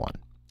give one.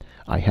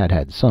 I had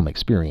had some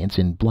experience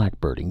in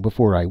blackbirding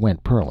before I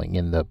went pearling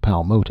in the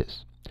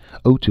Paumotus.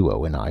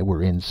 Otoo and I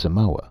were in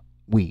Samoa.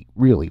 We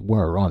really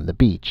were on the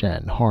beach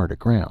and hard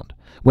aground,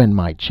 when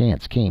my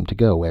chance came to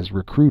go as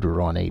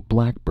recruiter on a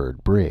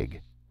blackbird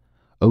brig.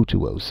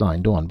 Otoo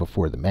signed on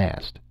before the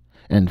mast,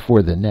 and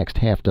for the next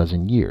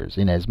half-dozen years,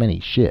 in as many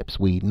ships,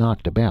 we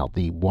knocked about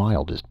the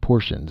wildest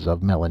portions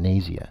of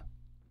Melanesia.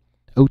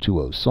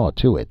 Otoo saw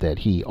to it that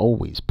he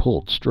always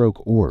pulled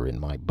stroke oar in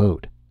my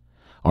boat.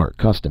 Our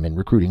custom in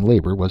recruiting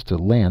labor was to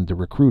land the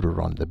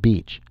recruiter on the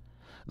beach.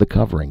 The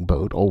covering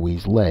boat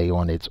always lay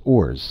on its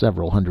oars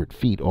several hundred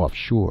feet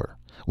offshore,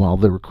 while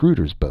the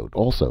recruiter's boat,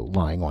 also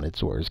lying on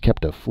its oars,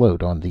 kept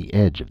afloat on the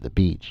edge of the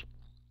beach.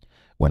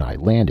 When I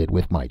landed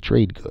with my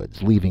trade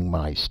goods, leaving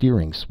my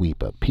steering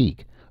sweep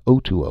apeak,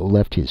 Otoo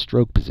left his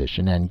stroke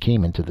position and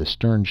came into the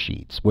stern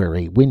sheets, where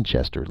a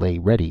Winchester lay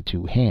ready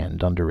to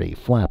hand under a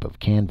flap of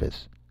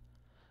canvas.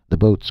 The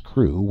boat's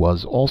crew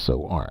was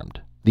also armed,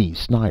 the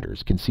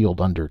Sniders concealed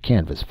under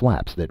canvas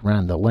flaps that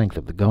ran the length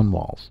of the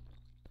gunwales.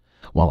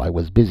 While I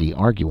was busy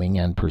arguing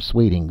and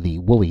persuading the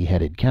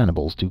woolly-headed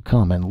cannibals to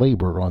come and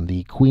labor on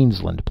the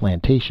Queensland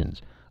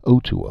plantations,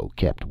 Otoo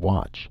kept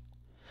watch.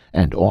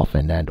 And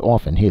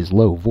often his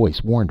low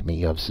voice warned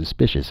me of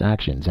suspicious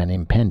actions and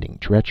impending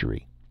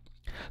treachery.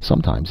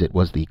 Sometimes it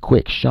was the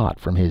quick shot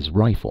from his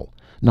rifle,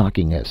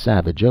 knocking a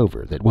savage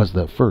over, that was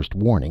the first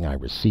warning I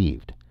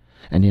received,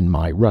 and in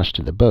my rush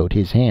to the boat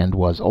his hand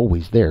was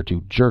always there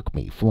to jerk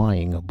me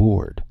flying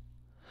aboard.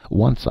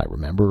 Once, I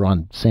remember,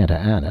 on Santa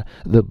Ana,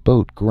 the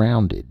boat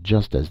grounded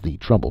just as the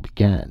trouble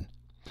began.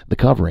 The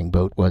covering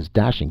boat was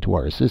dashing to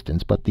our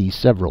assistance, but the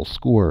several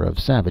score of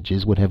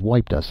savages would have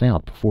wiped us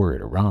out before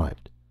it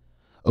arrived.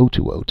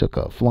 Otoo took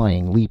a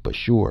flying leap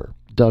ashore,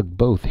 dug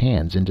both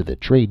hands into the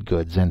trade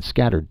goods, and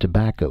scattered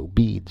tobacco,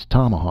 beads,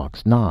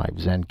 tomahawks,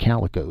 knives, and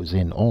calicoes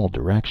in all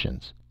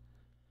directions.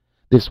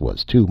 This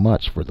was too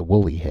much for the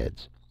woolly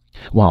heads.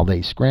 While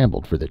they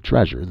scrambled for the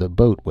treasure, the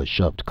boat was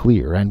shoved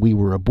clear, and we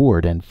were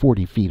aboard and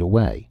 40 feet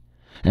away.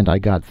 and I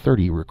got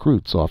 30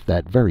 recruits off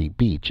that very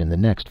beach in the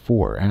next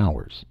 4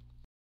 hours.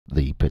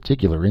 The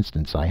particular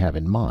instance I have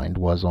in mind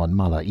was on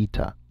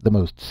Malaita, the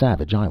most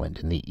savage island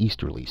in the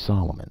easterly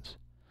Solomons.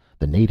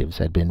 The natives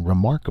had been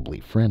remarkably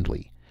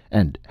friendly,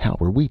 and how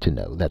were we to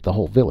know that the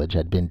whole village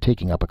had been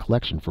taking up a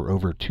collection for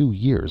over 2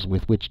 years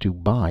with which to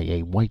buy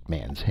a white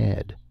man's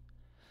head?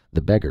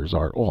 The beggars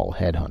are all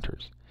head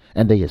hunters,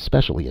 and they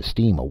especially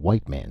esteem a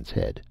white man's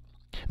head.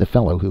 The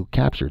fellow who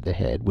captured the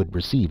head would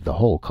receive the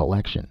whole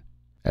collection.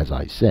 As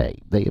I say,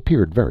 they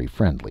appeared very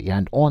friendly,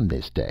 and on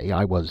this day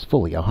I was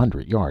fully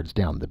 100 yards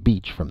down the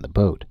beach from the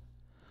boat.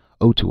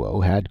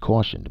 Otoo had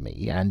cautioned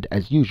me, and,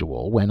 as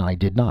usual, when I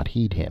did not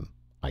heed him,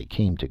 I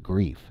came to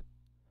grief.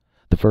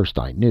 The first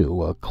I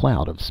knew, a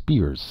cloud of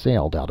spears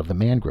sailed out of the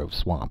mangrove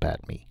swamp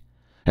at me.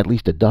 At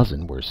least a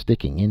dozen were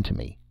sticking into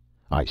me.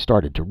 I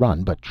started to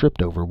run, but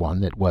tripped over one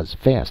that was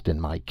fast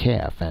in my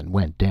calf and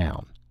went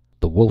down.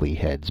 The woolly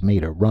heads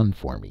made a run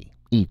for me,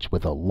 each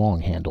with a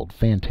long-handled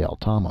fantail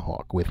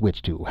tomahawk with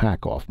which to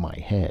hack off my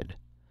head.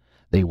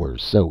 They were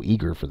so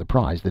eager for the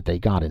prize that they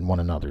got in one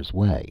another's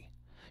way.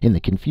 In the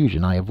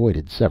confusion I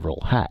avoided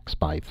several hacks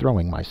by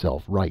throwing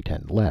myself right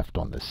and left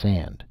on the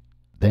sand.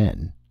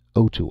 Then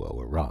Otoo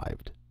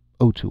arrived.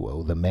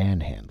 Otoo the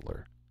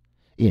man-handler.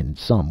 In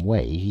some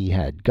way he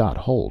had got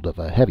hold of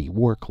a heavy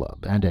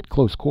war-club, and at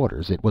close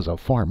quarters it was a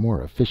far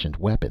more efficient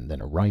weapon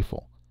than a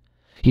rifle.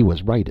 He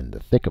was right in the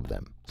thick of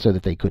them, so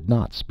that they could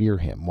not spear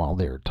him, while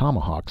their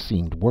tomahawks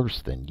seemed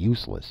worse than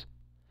useless.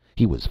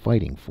 He was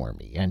fighting for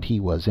me, and he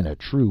was in a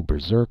true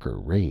berserker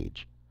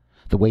rage.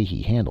 The way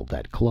he handled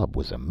that club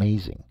was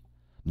amazing.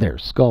 Their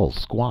skulls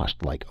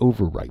squashed like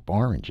overripe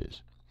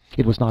oranges.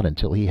 It was not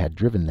until he had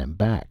driven them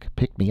back,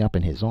 picked me up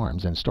in his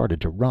arms, and started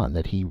to run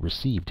that he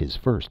received his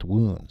first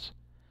wounds.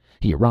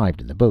 He arrived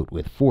in the boat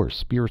with 4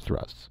 spear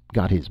thrusts,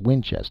 got his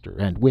Winchester,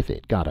 and with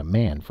it got a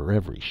man for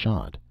every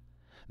shot.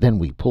 Then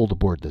we pulled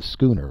aboard the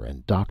schooner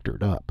and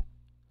doctored up.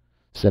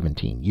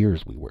 17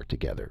 years we were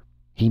together.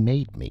 He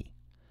made me.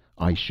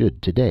 I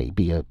should today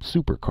be a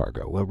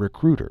supercargo, a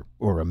recruiter,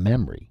 or a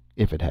memory,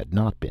 if it had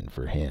not been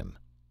for him.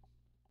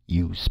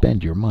 "You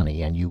spend your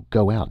money and you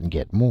go out and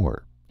get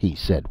more," he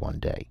said one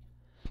day.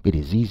 "It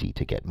is easy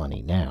to get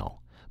money now.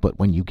 But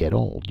when you get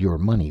old, your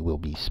money will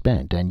be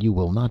spent, and you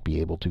will not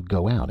be able to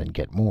go out and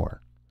get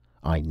more.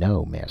 I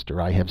know, master,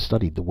 I have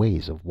studied the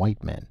ways of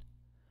white men.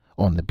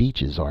 On the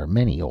beaches are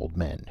many old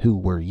men who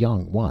were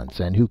young once,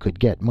 and who could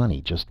get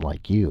money just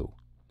like you.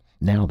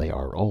 Now they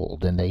are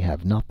old, and they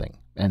have nothing,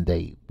 and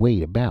they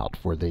wait about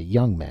for the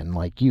young men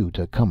like you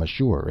to come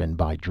ashore and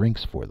buy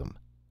drinks for them.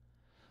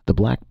 The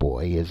black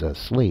boy is a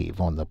slave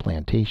on the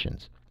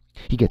plantations.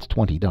 He gets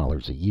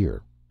 $20 a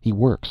year. He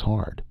works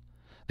hard.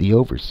 The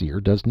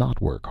overseer does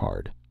not work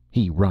hard.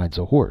 He rides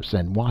a horse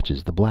and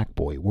watches the black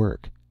boy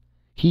work.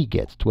 He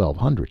gets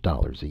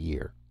 $1,200 a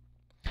year.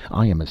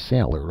 I am a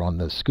sailor on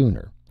the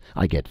schooner.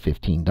 I get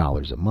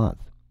 $15 a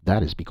month.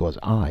 That is because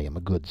I am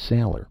a good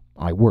sailor.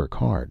 I work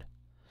hard.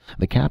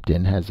 The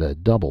captain has a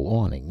double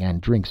awning and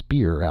drinks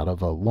beer out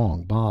of a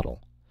long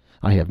bottle.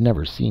 I have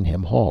never seen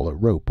him haul a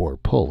rope or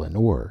pull an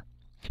oar.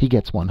 He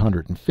gets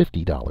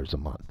 $150 a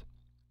month.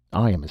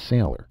 I am a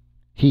sailor.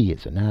 He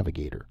is a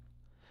navigator.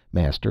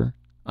 Master,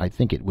 I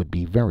think it would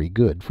be very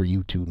good for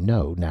you to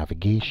know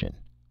navigation."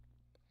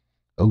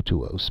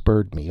 Otoo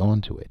spurred me on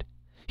to it.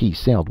 He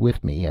sailed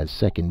with me as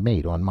second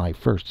mate on my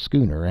first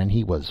schooner, and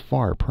he was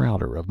far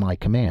prouder of my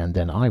command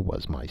than I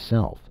was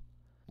myself.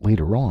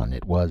 Later on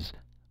it was,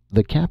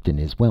 "The captain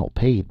is well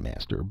paid,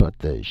 master, but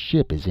the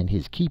ship is in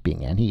his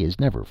keeping, and he is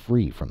never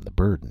free from the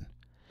burden.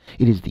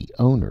 It is the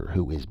owner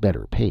who is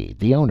better paid,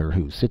 the owner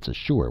who sits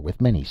ashore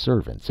with many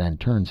servants and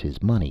turns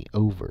his money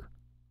over."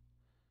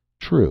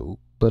 "True,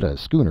 but a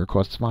schooner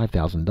costs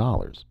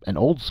 $5,000, an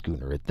old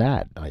schooner at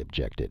that," I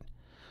objected.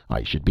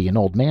 "I should be an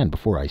old man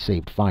before I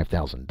saved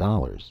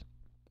 $5,000.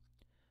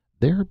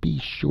 "There be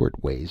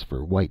short ways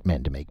for white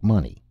men to make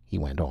money," he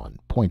went on,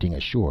 pointing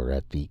ashore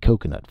at the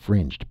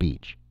coconut-fringed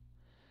beach.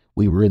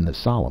 "We were in the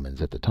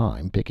Solomons at the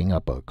time, picking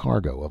up a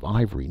cargo of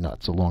ivory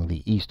nuts along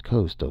the east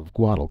coast of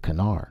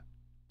Guadalcanar.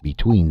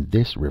 Between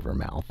this river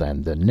mouth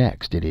and the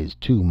next it is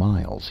 2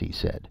 miles," he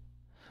said.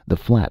 "The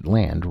flat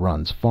land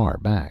runs far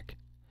back.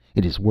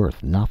 It is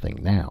worth nothing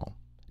now.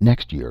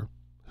 Next year,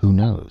 who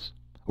knows?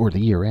 Or the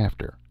year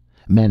after,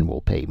 men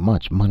will pay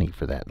much money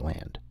for that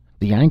land.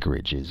 The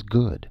anchorage is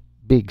good.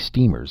 Big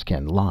steamers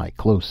can lie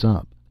close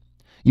up.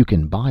 You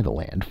can buy the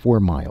land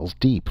 4 miles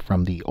deep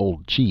from the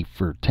old chief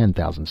for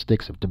 10,000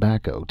 sticks of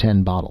tobacco,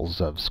 10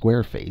 bottles of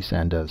squareface,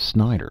 and a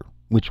Snyder,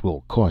 which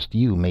will cost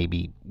you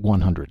maybe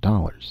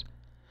 $100.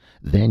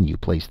 Then you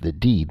place the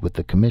deed with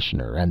the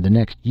commissioner, and the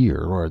next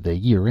year or the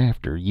year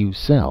after you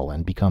sell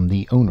and become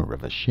the owner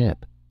of a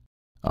ship."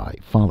 I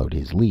followed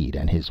his lead,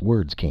 and his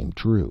words came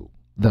true,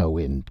 though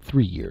in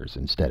 3 years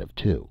instead of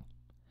 2.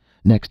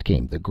 Next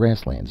came the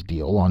grasslands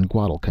deal on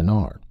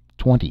Guadalcanar,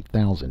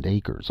 20,000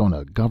 acres, on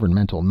a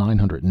governmental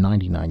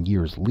 999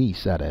 years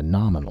lease at a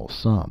nominal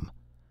sum.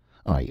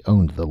 I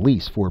owned the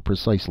lease for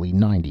precisely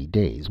 90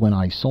 days, when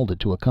I sold it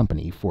to a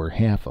company for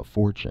half a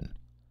fortune.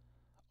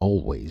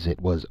 Always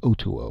it was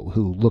Otoo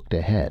who looked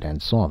ahead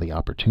and saw the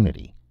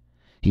opportunity.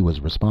 He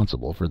was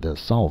responsible for the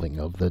solving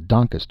of the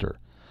Doncaster,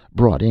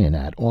 brought in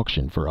at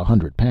auction for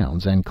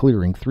 £100 and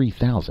clearing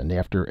 3,000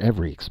 after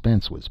every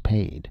expense was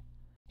paid.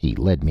 He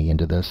led me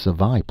into the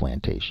Savai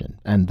plantation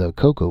and the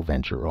cocoa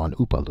venture on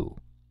Upolu.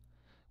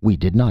 We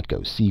did not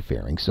go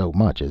seafaring so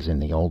much as in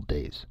the old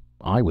days.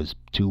 I was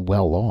too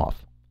well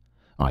off.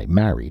 I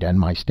married, and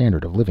my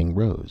standard of living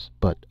rose,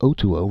 but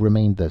Otoo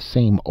remained the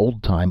same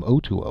old-time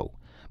Otoo,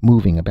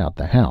 moving about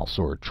the house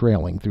or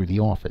trailing through the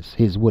office,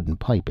 his wooden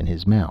pipe in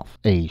his mouth,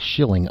 a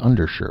shilling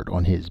undershirt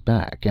on his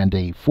back, and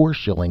a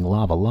 4-shilling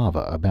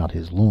lava about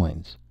his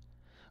loins.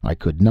 I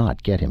could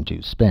not get him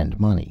to spend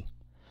money.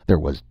 There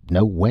was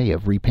no way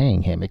of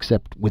repaying him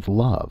except with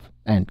love,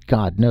 and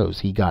God knows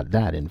he got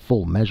that in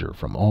full measure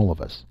from all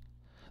of us.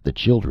 The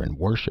children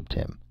worshipped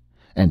him,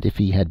 and if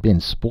he had been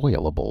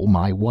spoilable,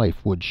 my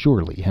wife would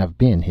surely have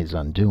been his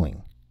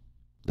undoing.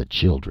 The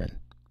children.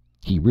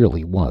 He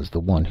really was the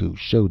one who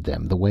showed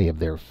them the way of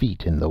their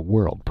feet in the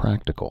world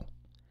practical.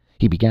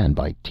 He began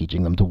by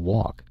teaching them to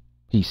walk.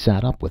 He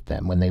sat up with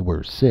them when they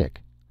were sick.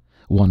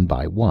 One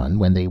by one,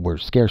 when they were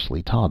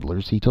scarcely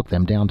toddlers, he took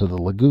them down to the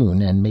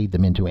lagoon and made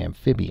them into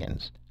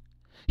amphibians.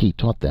 He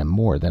taught them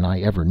more than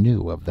I ever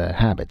knew of the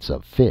habits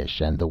of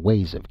fish and the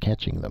ways of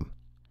catching them.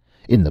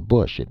 In the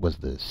bush it was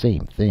the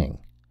same thing.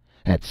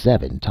 At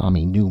 7,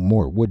 Tommy knew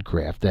more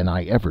woodcraft than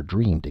I ever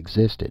dreamed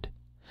existed.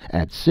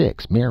 At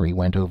 6, Mary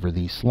went over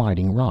the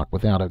sliding rock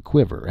without a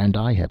quiver, and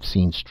I have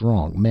seen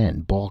strong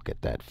men balk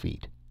at that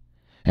feat.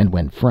 And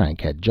when Frank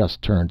had just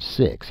turned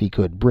 6, he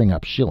could bring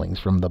up shillings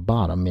from the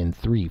bottom in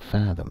 3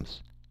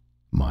 fathoms.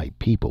 My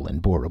people in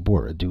Bora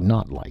Bora do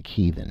not like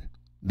heathen.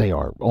 They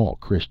are all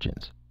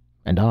Christians.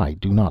 And I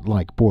do not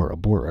like Bora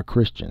Bora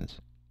Christians,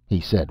 he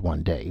said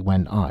one day,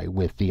 when I,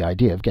 with the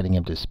idea of getting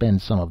him to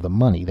spend some of the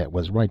money that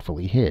was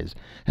rightfully his,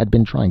 had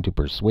been trying to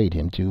persuade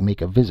him to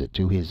make a visit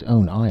to his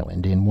own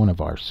island in one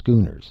of our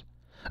schooners,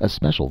 a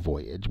special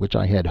voyage which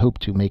I had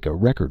hoped to make a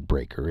record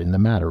breaker in the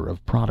matter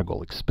of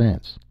prodigal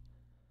expense.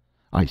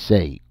 I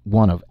say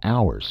one of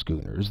our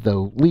schooners,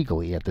 though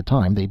legally at the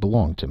time they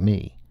belonged to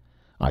me.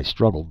 I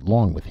struggled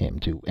long with him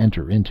to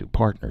enter into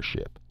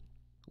partnership.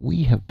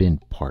 "We have been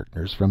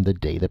partners from the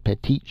day the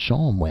Petite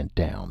Chaume went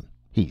down,"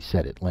 he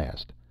said at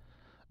last.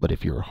 "But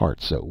if your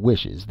heart so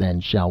wishes, then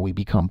shall we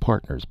become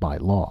partners by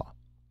law.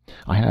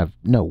 I have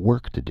no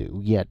work to do,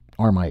 yet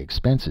are my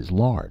expenses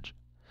large.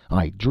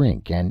 I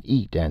drink and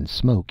eat and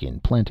smoke in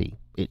plenty.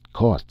 It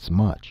costs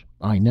much,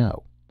 I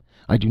know.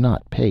 I do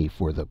not pay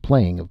for the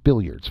playing of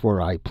billiards, for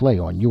I play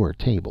on your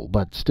table,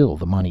 but still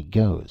the money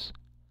goes.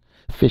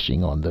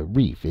 Fishing on the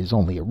reef is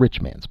only a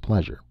rich man's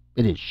pleasure.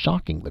 It is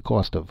shocking the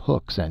cost of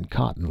hooks and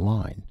cotton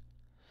line.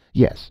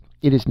 Yes,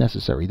 it is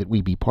necessary that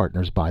we be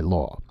partners by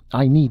law.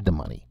 I need the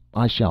money.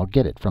 I shall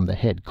get it from the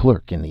head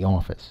clerk in the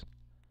office."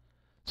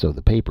 So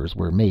the papers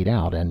were made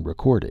out and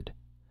recorded.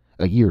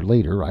 A year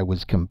later I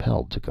was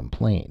compelled to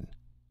complain.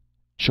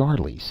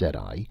 "Charlie," said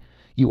I,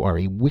 "you are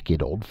a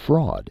wicked old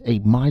fraud, a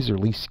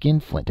miserly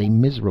skinflint, a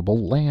miserable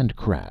land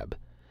crab.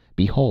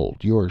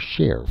 Behold, your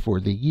share for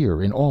the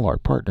year in all our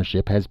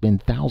partnership has been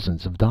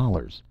thousands of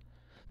dollars.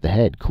 The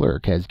head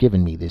clerk has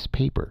given me this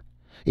paper.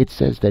 It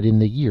says that in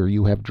the year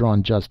you have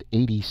drawn just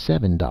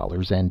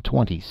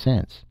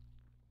 $87.20.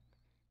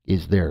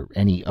 Is there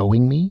any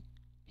owing me?"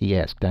 he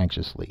asked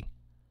anxiously.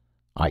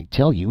 "I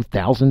tell you,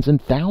 thousands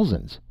and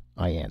thousands,"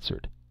 I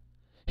answered.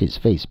 His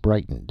face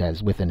brightened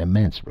as with an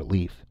immense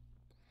relief.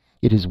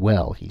 "It is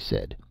well," he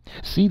said.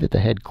 "See that the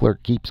head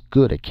clerk keeps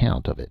good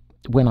account of it.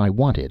 When I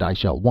want it, I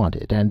shall want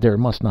it, and there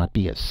must not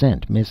be a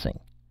cent missing.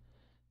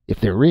 If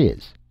there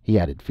is," he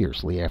added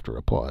fiercely after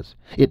a pause,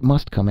 "it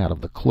must come out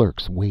of the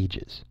clerk's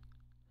wages."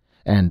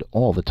 And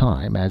all the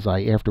time, as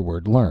I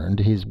afterward learned,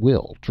 his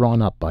will,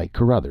 drawn up by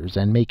Carruthers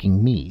and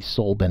making me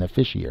sole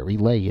beneficiary,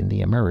 lay in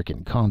the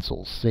American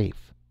consul's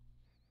safe.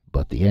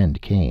 But the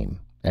end came,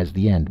 as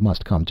the end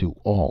must come to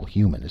all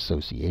human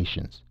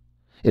associations.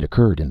 It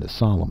occurred in the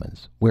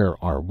Solomons, where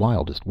our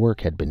wildest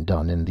work had been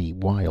done in the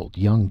wild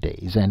young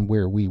days, and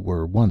where we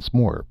were once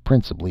more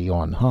principally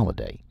on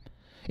holiday,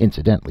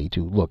 incidentally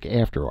to look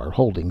after our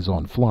holdings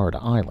on Florida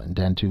Island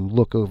and to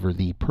look over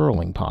the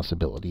pearling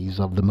possibilities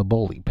of the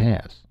Mboli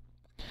Pass.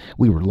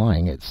 We were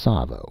lying at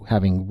Tsavo,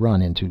 having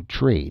run into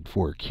trade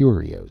for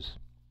curios.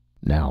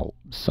 Now,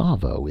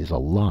 Tsavo is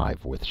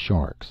alive with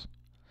sharks.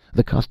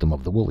 The custom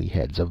of the woolly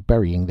heads of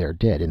burying their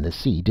dead in the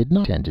sea did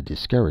not tend to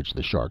discourage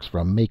the sharks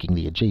from making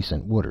the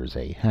adjacent waters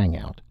a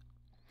hangout.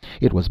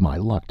 It was my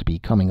luck to be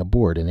coming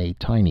aboard in a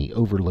tiny,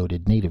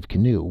 overloaded native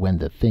canoe when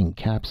the thing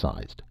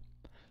capsized.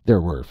 There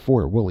were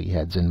 4 woolly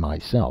heads and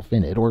myself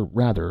in it, or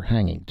rather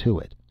hanging to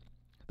it.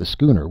 The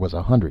schooner was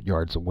 100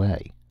 yards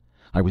away.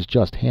 I was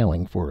just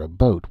hailing for a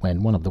boat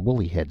when one of the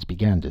woolly heads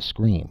began to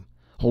scream.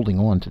 Holding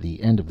on to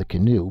the end of the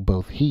canoe,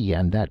 both he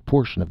and that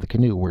portion of the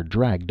canoe were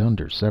dragged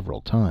under several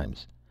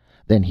times.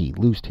 Then he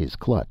loosed his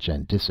clutch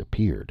and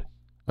disappeared.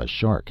 A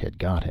shark had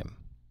got him.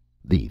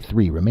 The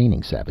 3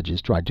 remaining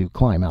savages tried to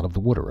climb out of the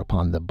water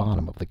upon the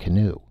bottom of the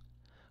canoe.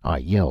 I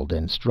yelled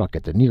and struck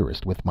at the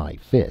nearest with my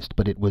fist,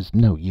 but it was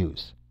no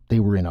use. They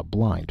were in a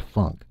blind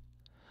funk.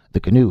 The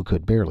canoe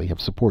could barely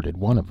have supported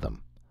one of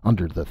them.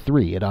 Under the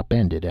three it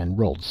upended and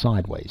rolled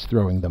sideways,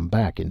 throwing them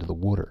back into the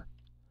water.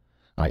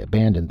 I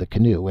abandoned the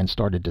canoe and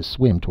started to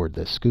swim toward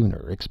the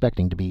schooner,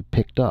 expecting to be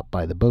picked up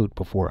by the boat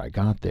before I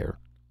got there.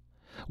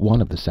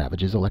 One of the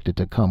savages elected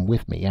to come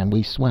with me, and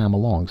we swam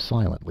along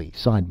silently,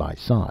 side by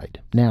side,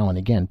 now and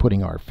again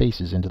putting our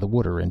faces into the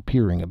water and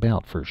peering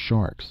about for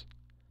sharks.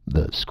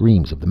 The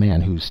screams of the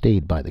man who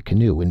stayed by the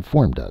canoe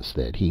informed us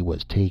that he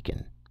was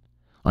taken.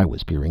 I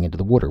was peering into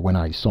the water when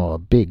I saw a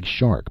big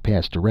shark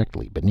pass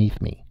directly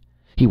beneath me.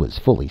 He was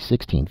fully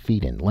 16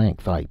 feet in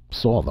length. I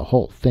saw the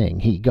whole thing.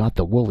 He got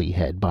the woolly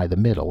head by the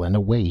middle, and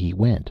away he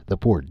went, the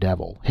poor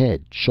devil,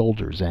 head,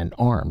 shoulders, and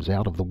arms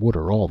out of the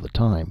water all the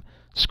time,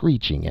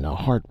 screeching in a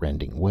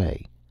heart-rending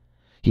way.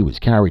 He was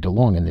carried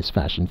along in this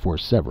fashion for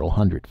several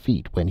 100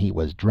 feet when he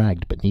was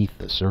dragged beneath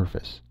the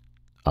surface.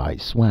 I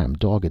swam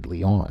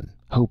doggedly on,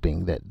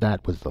 hoping that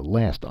that was the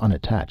last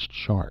unattached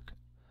shark.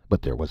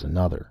 But there was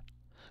another.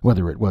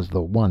 Whether it was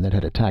the one that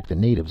had attacked the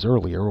natives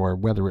earlier, or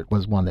whether it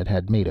was one that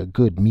had made a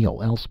good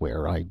meal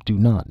elsewhere, I do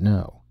not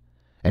know.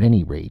 At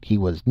any rate, he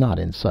was not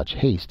in such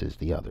haste as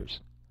the others.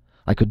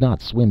 I could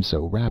not swim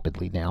so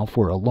rapidly now,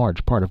 for a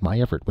large part of my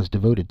effort was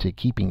devoted to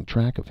keeping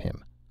track of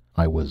him.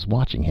 I was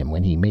watching him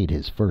when he made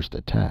his first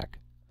attack.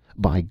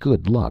 By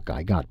good luck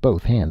I got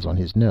both hands on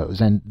his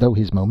nose, and though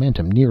his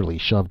momentum nearly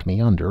shoved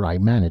me under, I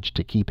managed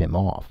to keep him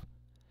off.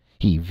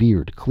 He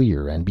veered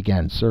clear and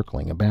began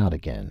circling about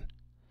again.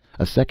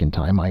 A second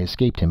time I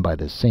escaped him by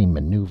the same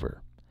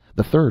maneuver.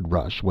 The third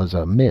rush was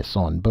a miss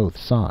on both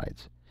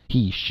sides.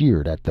 He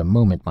sheared at the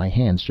moment my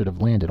hands should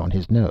have landed on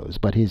his nose,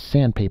 but his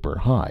sandpaper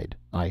hide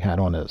 (I had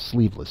on a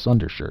sleeveless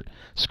undershirt)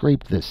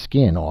 scraped the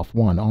skin off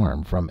one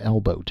arm from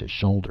elbow to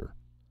shoulder.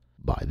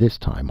 By this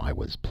time I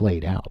was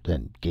played out,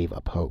 and gave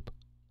up hope.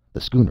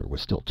 The schooner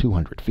was still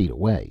 200 feet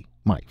away.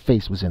 My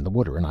face was in the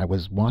water, and I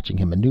was watching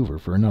him maneuver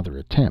for another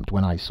attempt,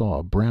 when I saw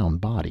a brown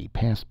body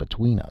pass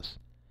between us.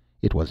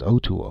 It was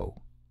Otoo.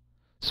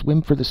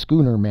 "Swim for the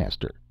schooner,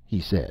 master," he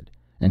said,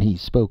 and he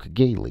spoke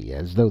gaily,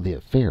 as though the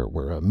affair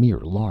were a mere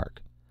lark.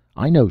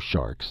 "I know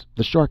sharks.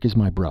 The shark is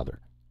my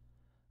brother."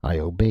 I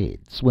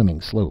obeyed,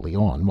 swimming slowly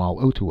on, while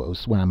Otoo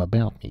swam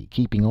about me,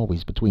 keeping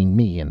always between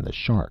me and the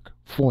shark,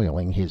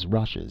 foiling his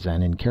rushes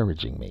and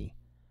encouraging me.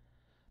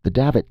 "The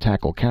davit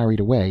tackle carried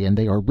away, and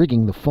they are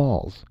rigging the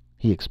falls,"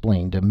 he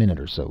explained a minute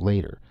or so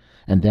later,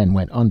 and then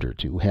went under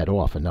to head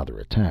off another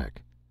attack.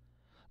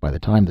 By the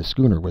time the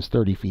schooner was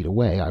 30 feet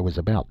away, I was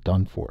about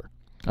done for.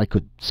 I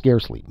could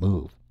scarcely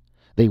move.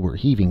 They were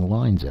heaving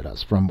lines at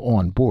us from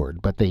on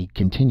board, but they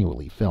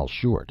continually fell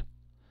short.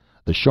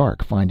 The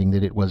shark, finding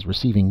that it was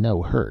receiving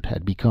no hurt,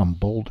 had become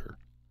bolder.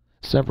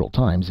 Several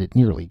times it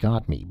nearly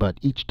got me, but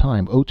each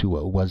time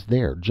Otoo was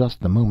there just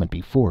the moment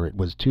before it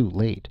was too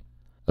late.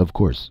 Of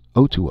course,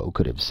 Otoo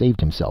could have saved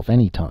himself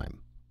any time,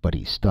 but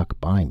he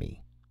stuck by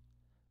me.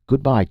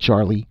 "Goodbye,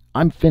 Charlie.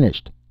 I'm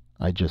finished,"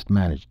 I just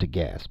managed to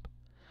gasp.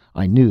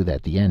 I knew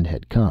that the end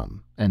had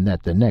come, and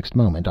that the next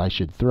moment I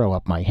should throw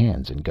up my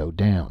hands and go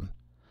down.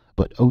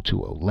 But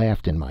Otoo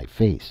laughed in my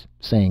face,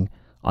 saying,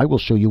 "I will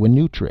show you a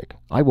new trick.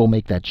 I will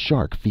make that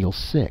shark feel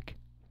sick."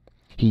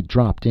 He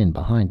dropped in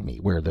behind me,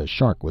 where the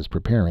shark was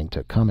preparing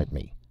to come at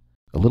me.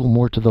 "A little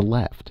more to the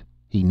left,"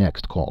 he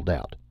next called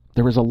out.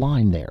 "There is a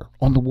line there,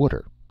 on the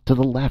water. To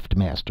the left,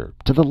 master,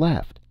 to the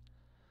left."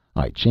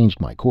 I changed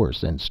my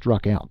course and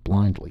struck out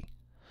blindly.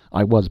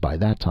 I was by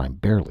that time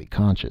barely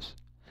conscious.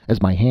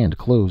 As my hand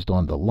closed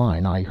on the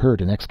line, I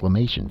heard an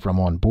exclamation from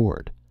on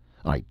board.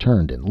 I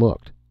turned and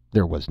looked.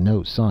 There was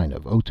no sign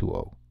of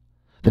Otoo.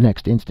 The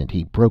next instant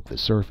he broke the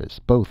surface.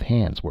 Both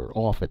hands were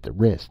off at the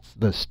wrists,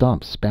 the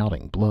stumps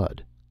spouting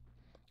blood.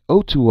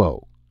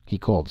 "Otoo!" he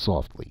called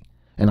softly,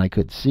 and I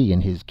could see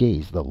in his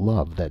gaze the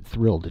love that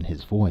thrilled in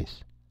his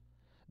voice.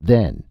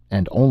 Then,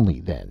 and only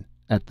then,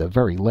 at the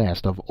very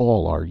last of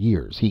all our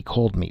years, he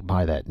called me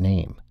by that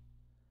name.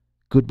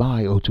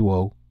 "Goodbye,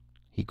 Otoo,"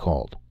 he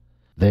called.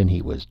 Then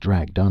he was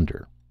dragged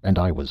under, and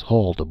I was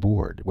hauled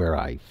aboard, where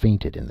I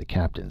fainted in the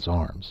captain's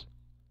arms.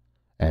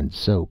 And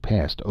so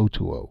passed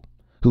Otoo,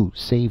 who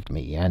saved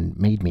me and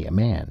made me a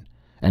man,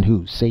 and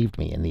who saved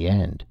me in the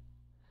end.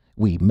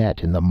 We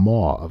met in the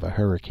maw of a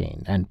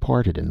hurricane, and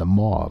parted in the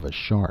maw of a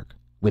shark,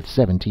 with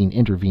 17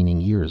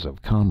 intervening years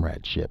of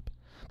comradeship,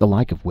 the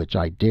like of which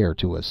I dare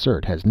to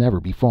assert has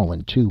never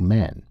befallen two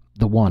men,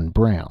 the one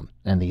brown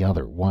and the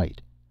other white.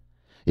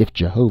 If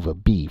Jehovah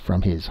be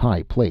from his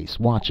high place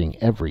watching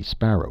every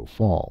sparrow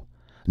fall,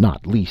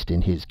 not least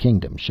in his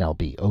kingdom shall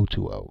be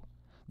Otoo,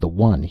 the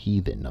one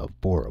heathen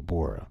of Bora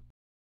Bora.